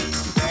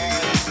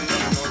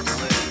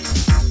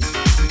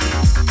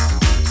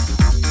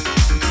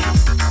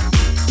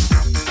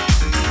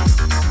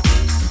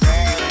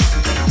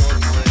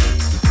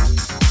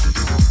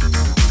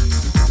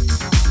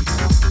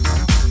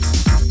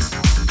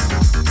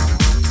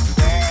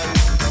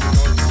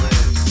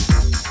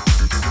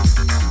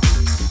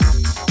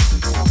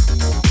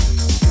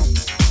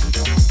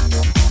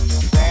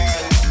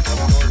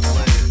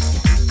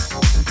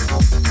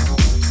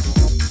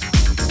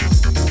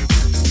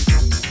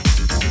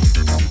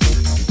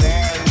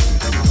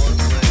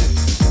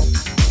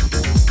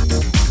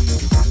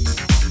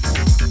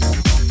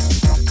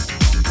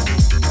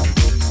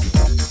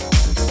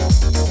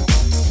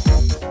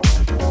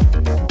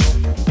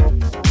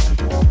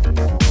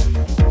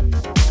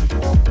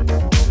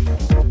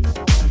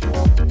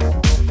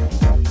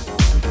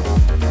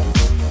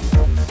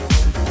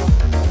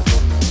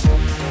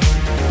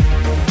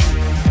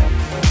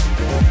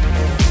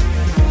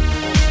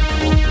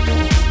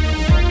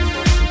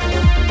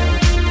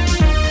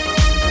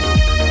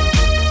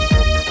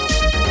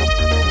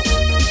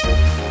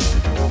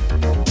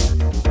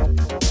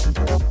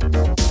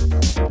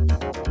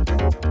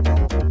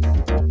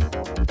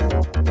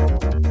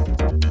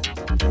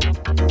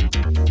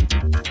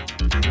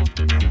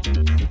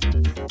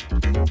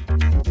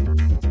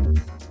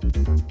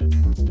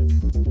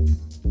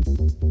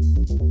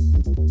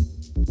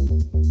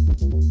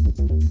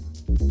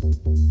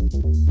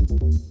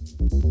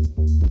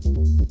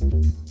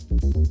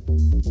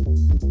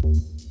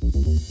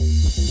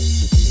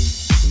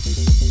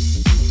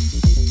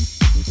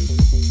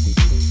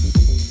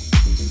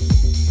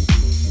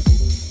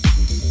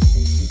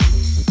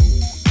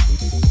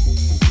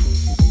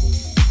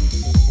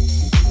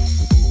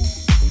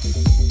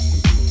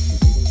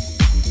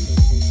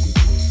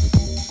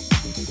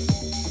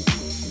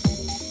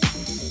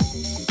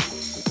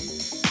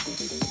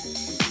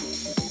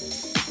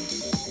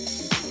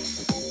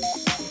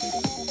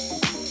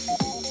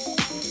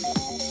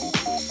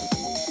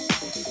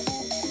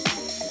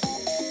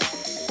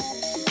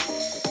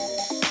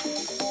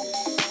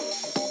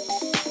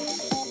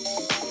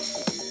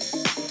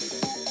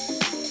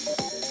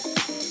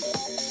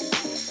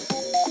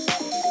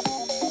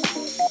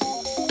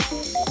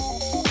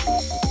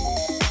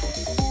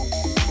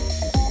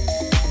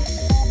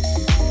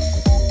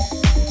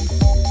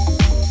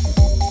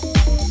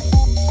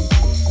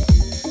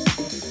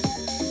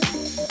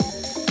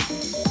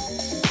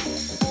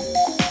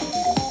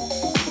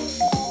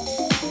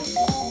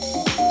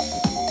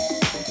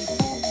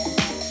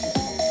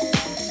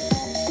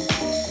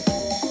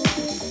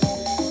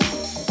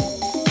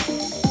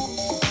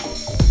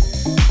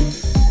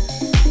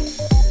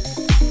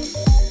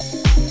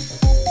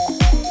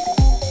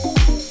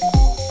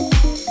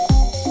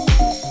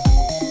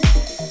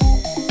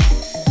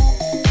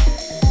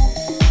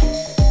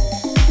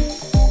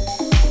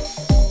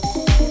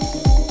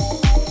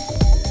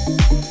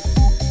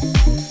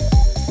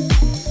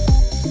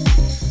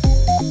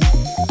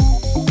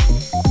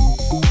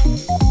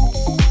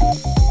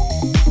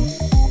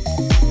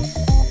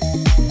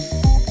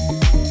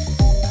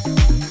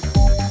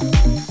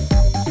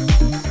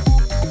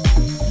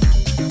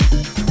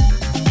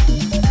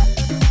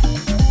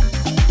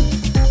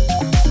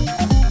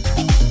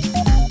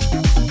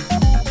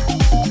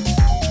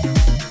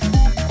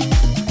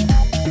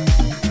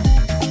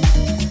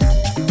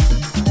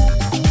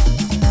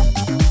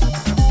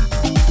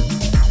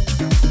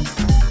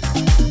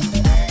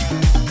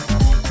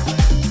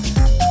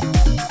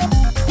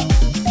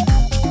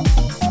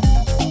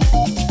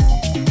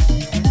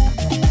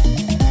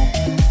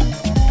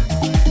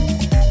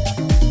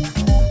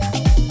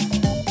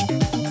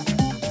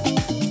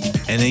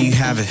 And there you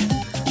have it.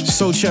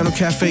 Soul Channel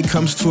Cafe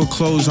comes to a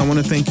close. I want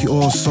to thank you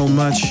all so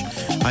much.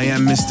 I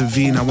am Mr.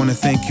 V, and I want to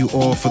thank you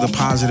all for the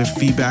positive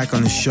feedback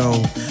on the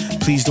show.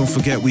 Please don't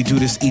forget we do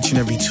this each and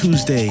every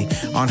Tuesday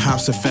on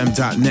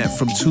housefm.net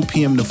from 2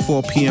 p.m. to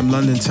 4 p.m.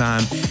 London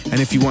time.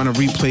 And if you want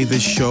to replay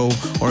this show,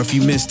 or if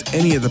you missed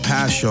any of the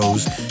past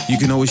shows, you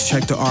can always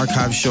check the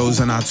archive shows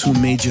on our two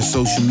major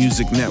social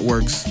music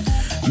networks.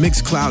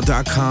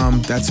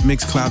 Mixcloud.com, that's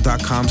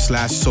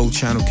mixcloud.com/Soul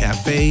Channel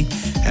Cafe,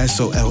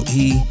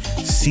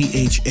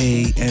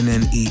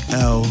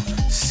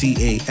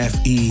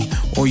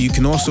 SoulChannelCafe, or you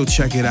can also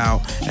check it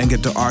out and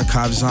get the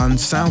archives on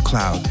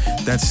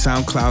SoundCloud. That's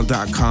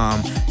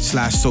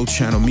soundcloud.com/Soul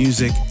Channel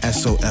Music,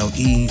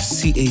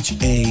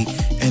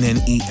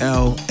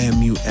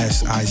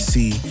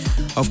 SoulChannelMusic.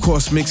 Of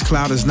course,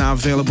 Mixcloud is now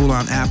available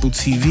on Apple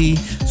TV,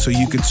 so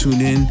you can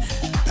tune in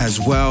as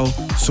well.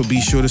 So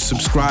be sure to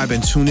subscribe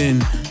and tune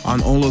in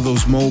on all of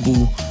those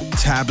mobile,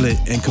 tablet,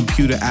 and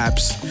computer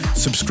apps.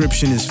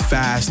 Subscription is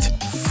fast,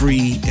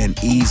 free, and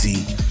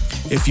easy.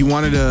 If you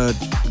wanted to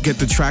get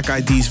the track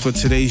IDs for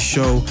today's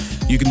show,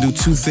 you can do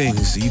two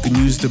things. You can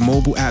use the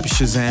mobile app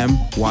Shazam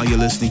while you're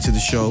listening to the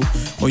show,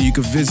 or you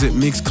can visit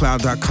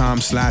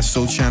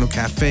mixcloud.com/Soul Channel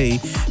Cafe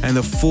and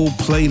the full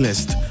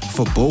playlist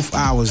for both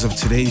hours of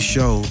today's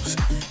shows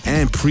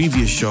and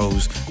previous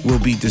shows will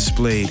be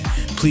displayed.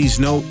 Please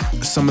note,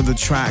 some of the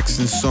tracks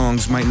and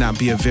songs might not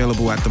be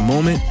available at the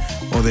moment,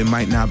 or they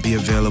might not be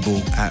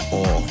available at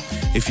all.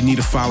 If you need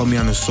to follow me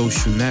on the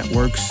social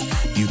networks,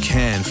 you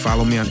can.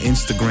 Follow me on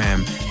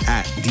Instagram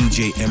at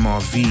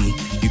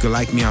DJMRV. You can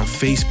like me on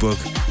Facebook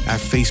at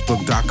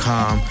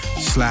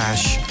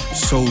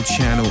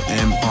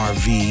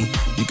facebook.com/SoulChannelMRV.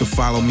 You can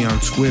follow me on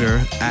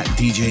Twitter at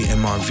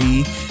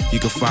DJMRV. You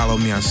can follow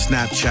me on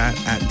Snapchat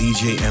at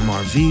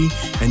DJMRV.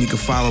 And you can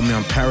follow me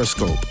on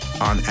Periscope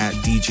on at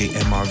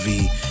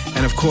DJMRV.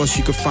 And of course,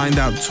 you can find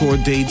out tour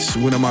dates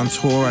when I'm on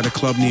tour at a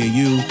club near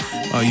you.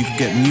 You can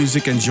get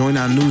music and join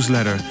our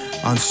newsletter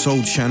on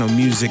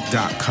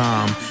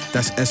SoulChannelMusic.com.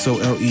 That's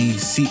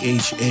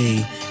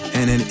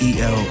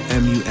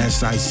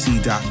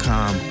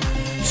SoulChannelMusic.com.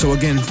 So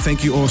again,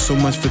 thank you all so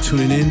much for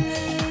tuning in,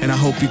 and I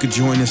hope you could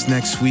join us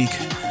next week.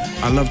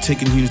 I love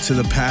taking you to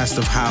the past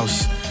of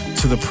house,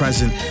 to the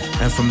present,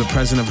 and from the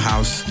present of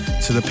house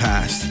to the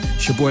past.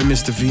 It's your boy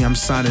Mr. V. I'm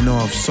signing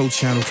off. Soul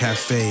Channel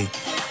Cafe.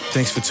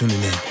 Thanks for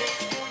tuning in.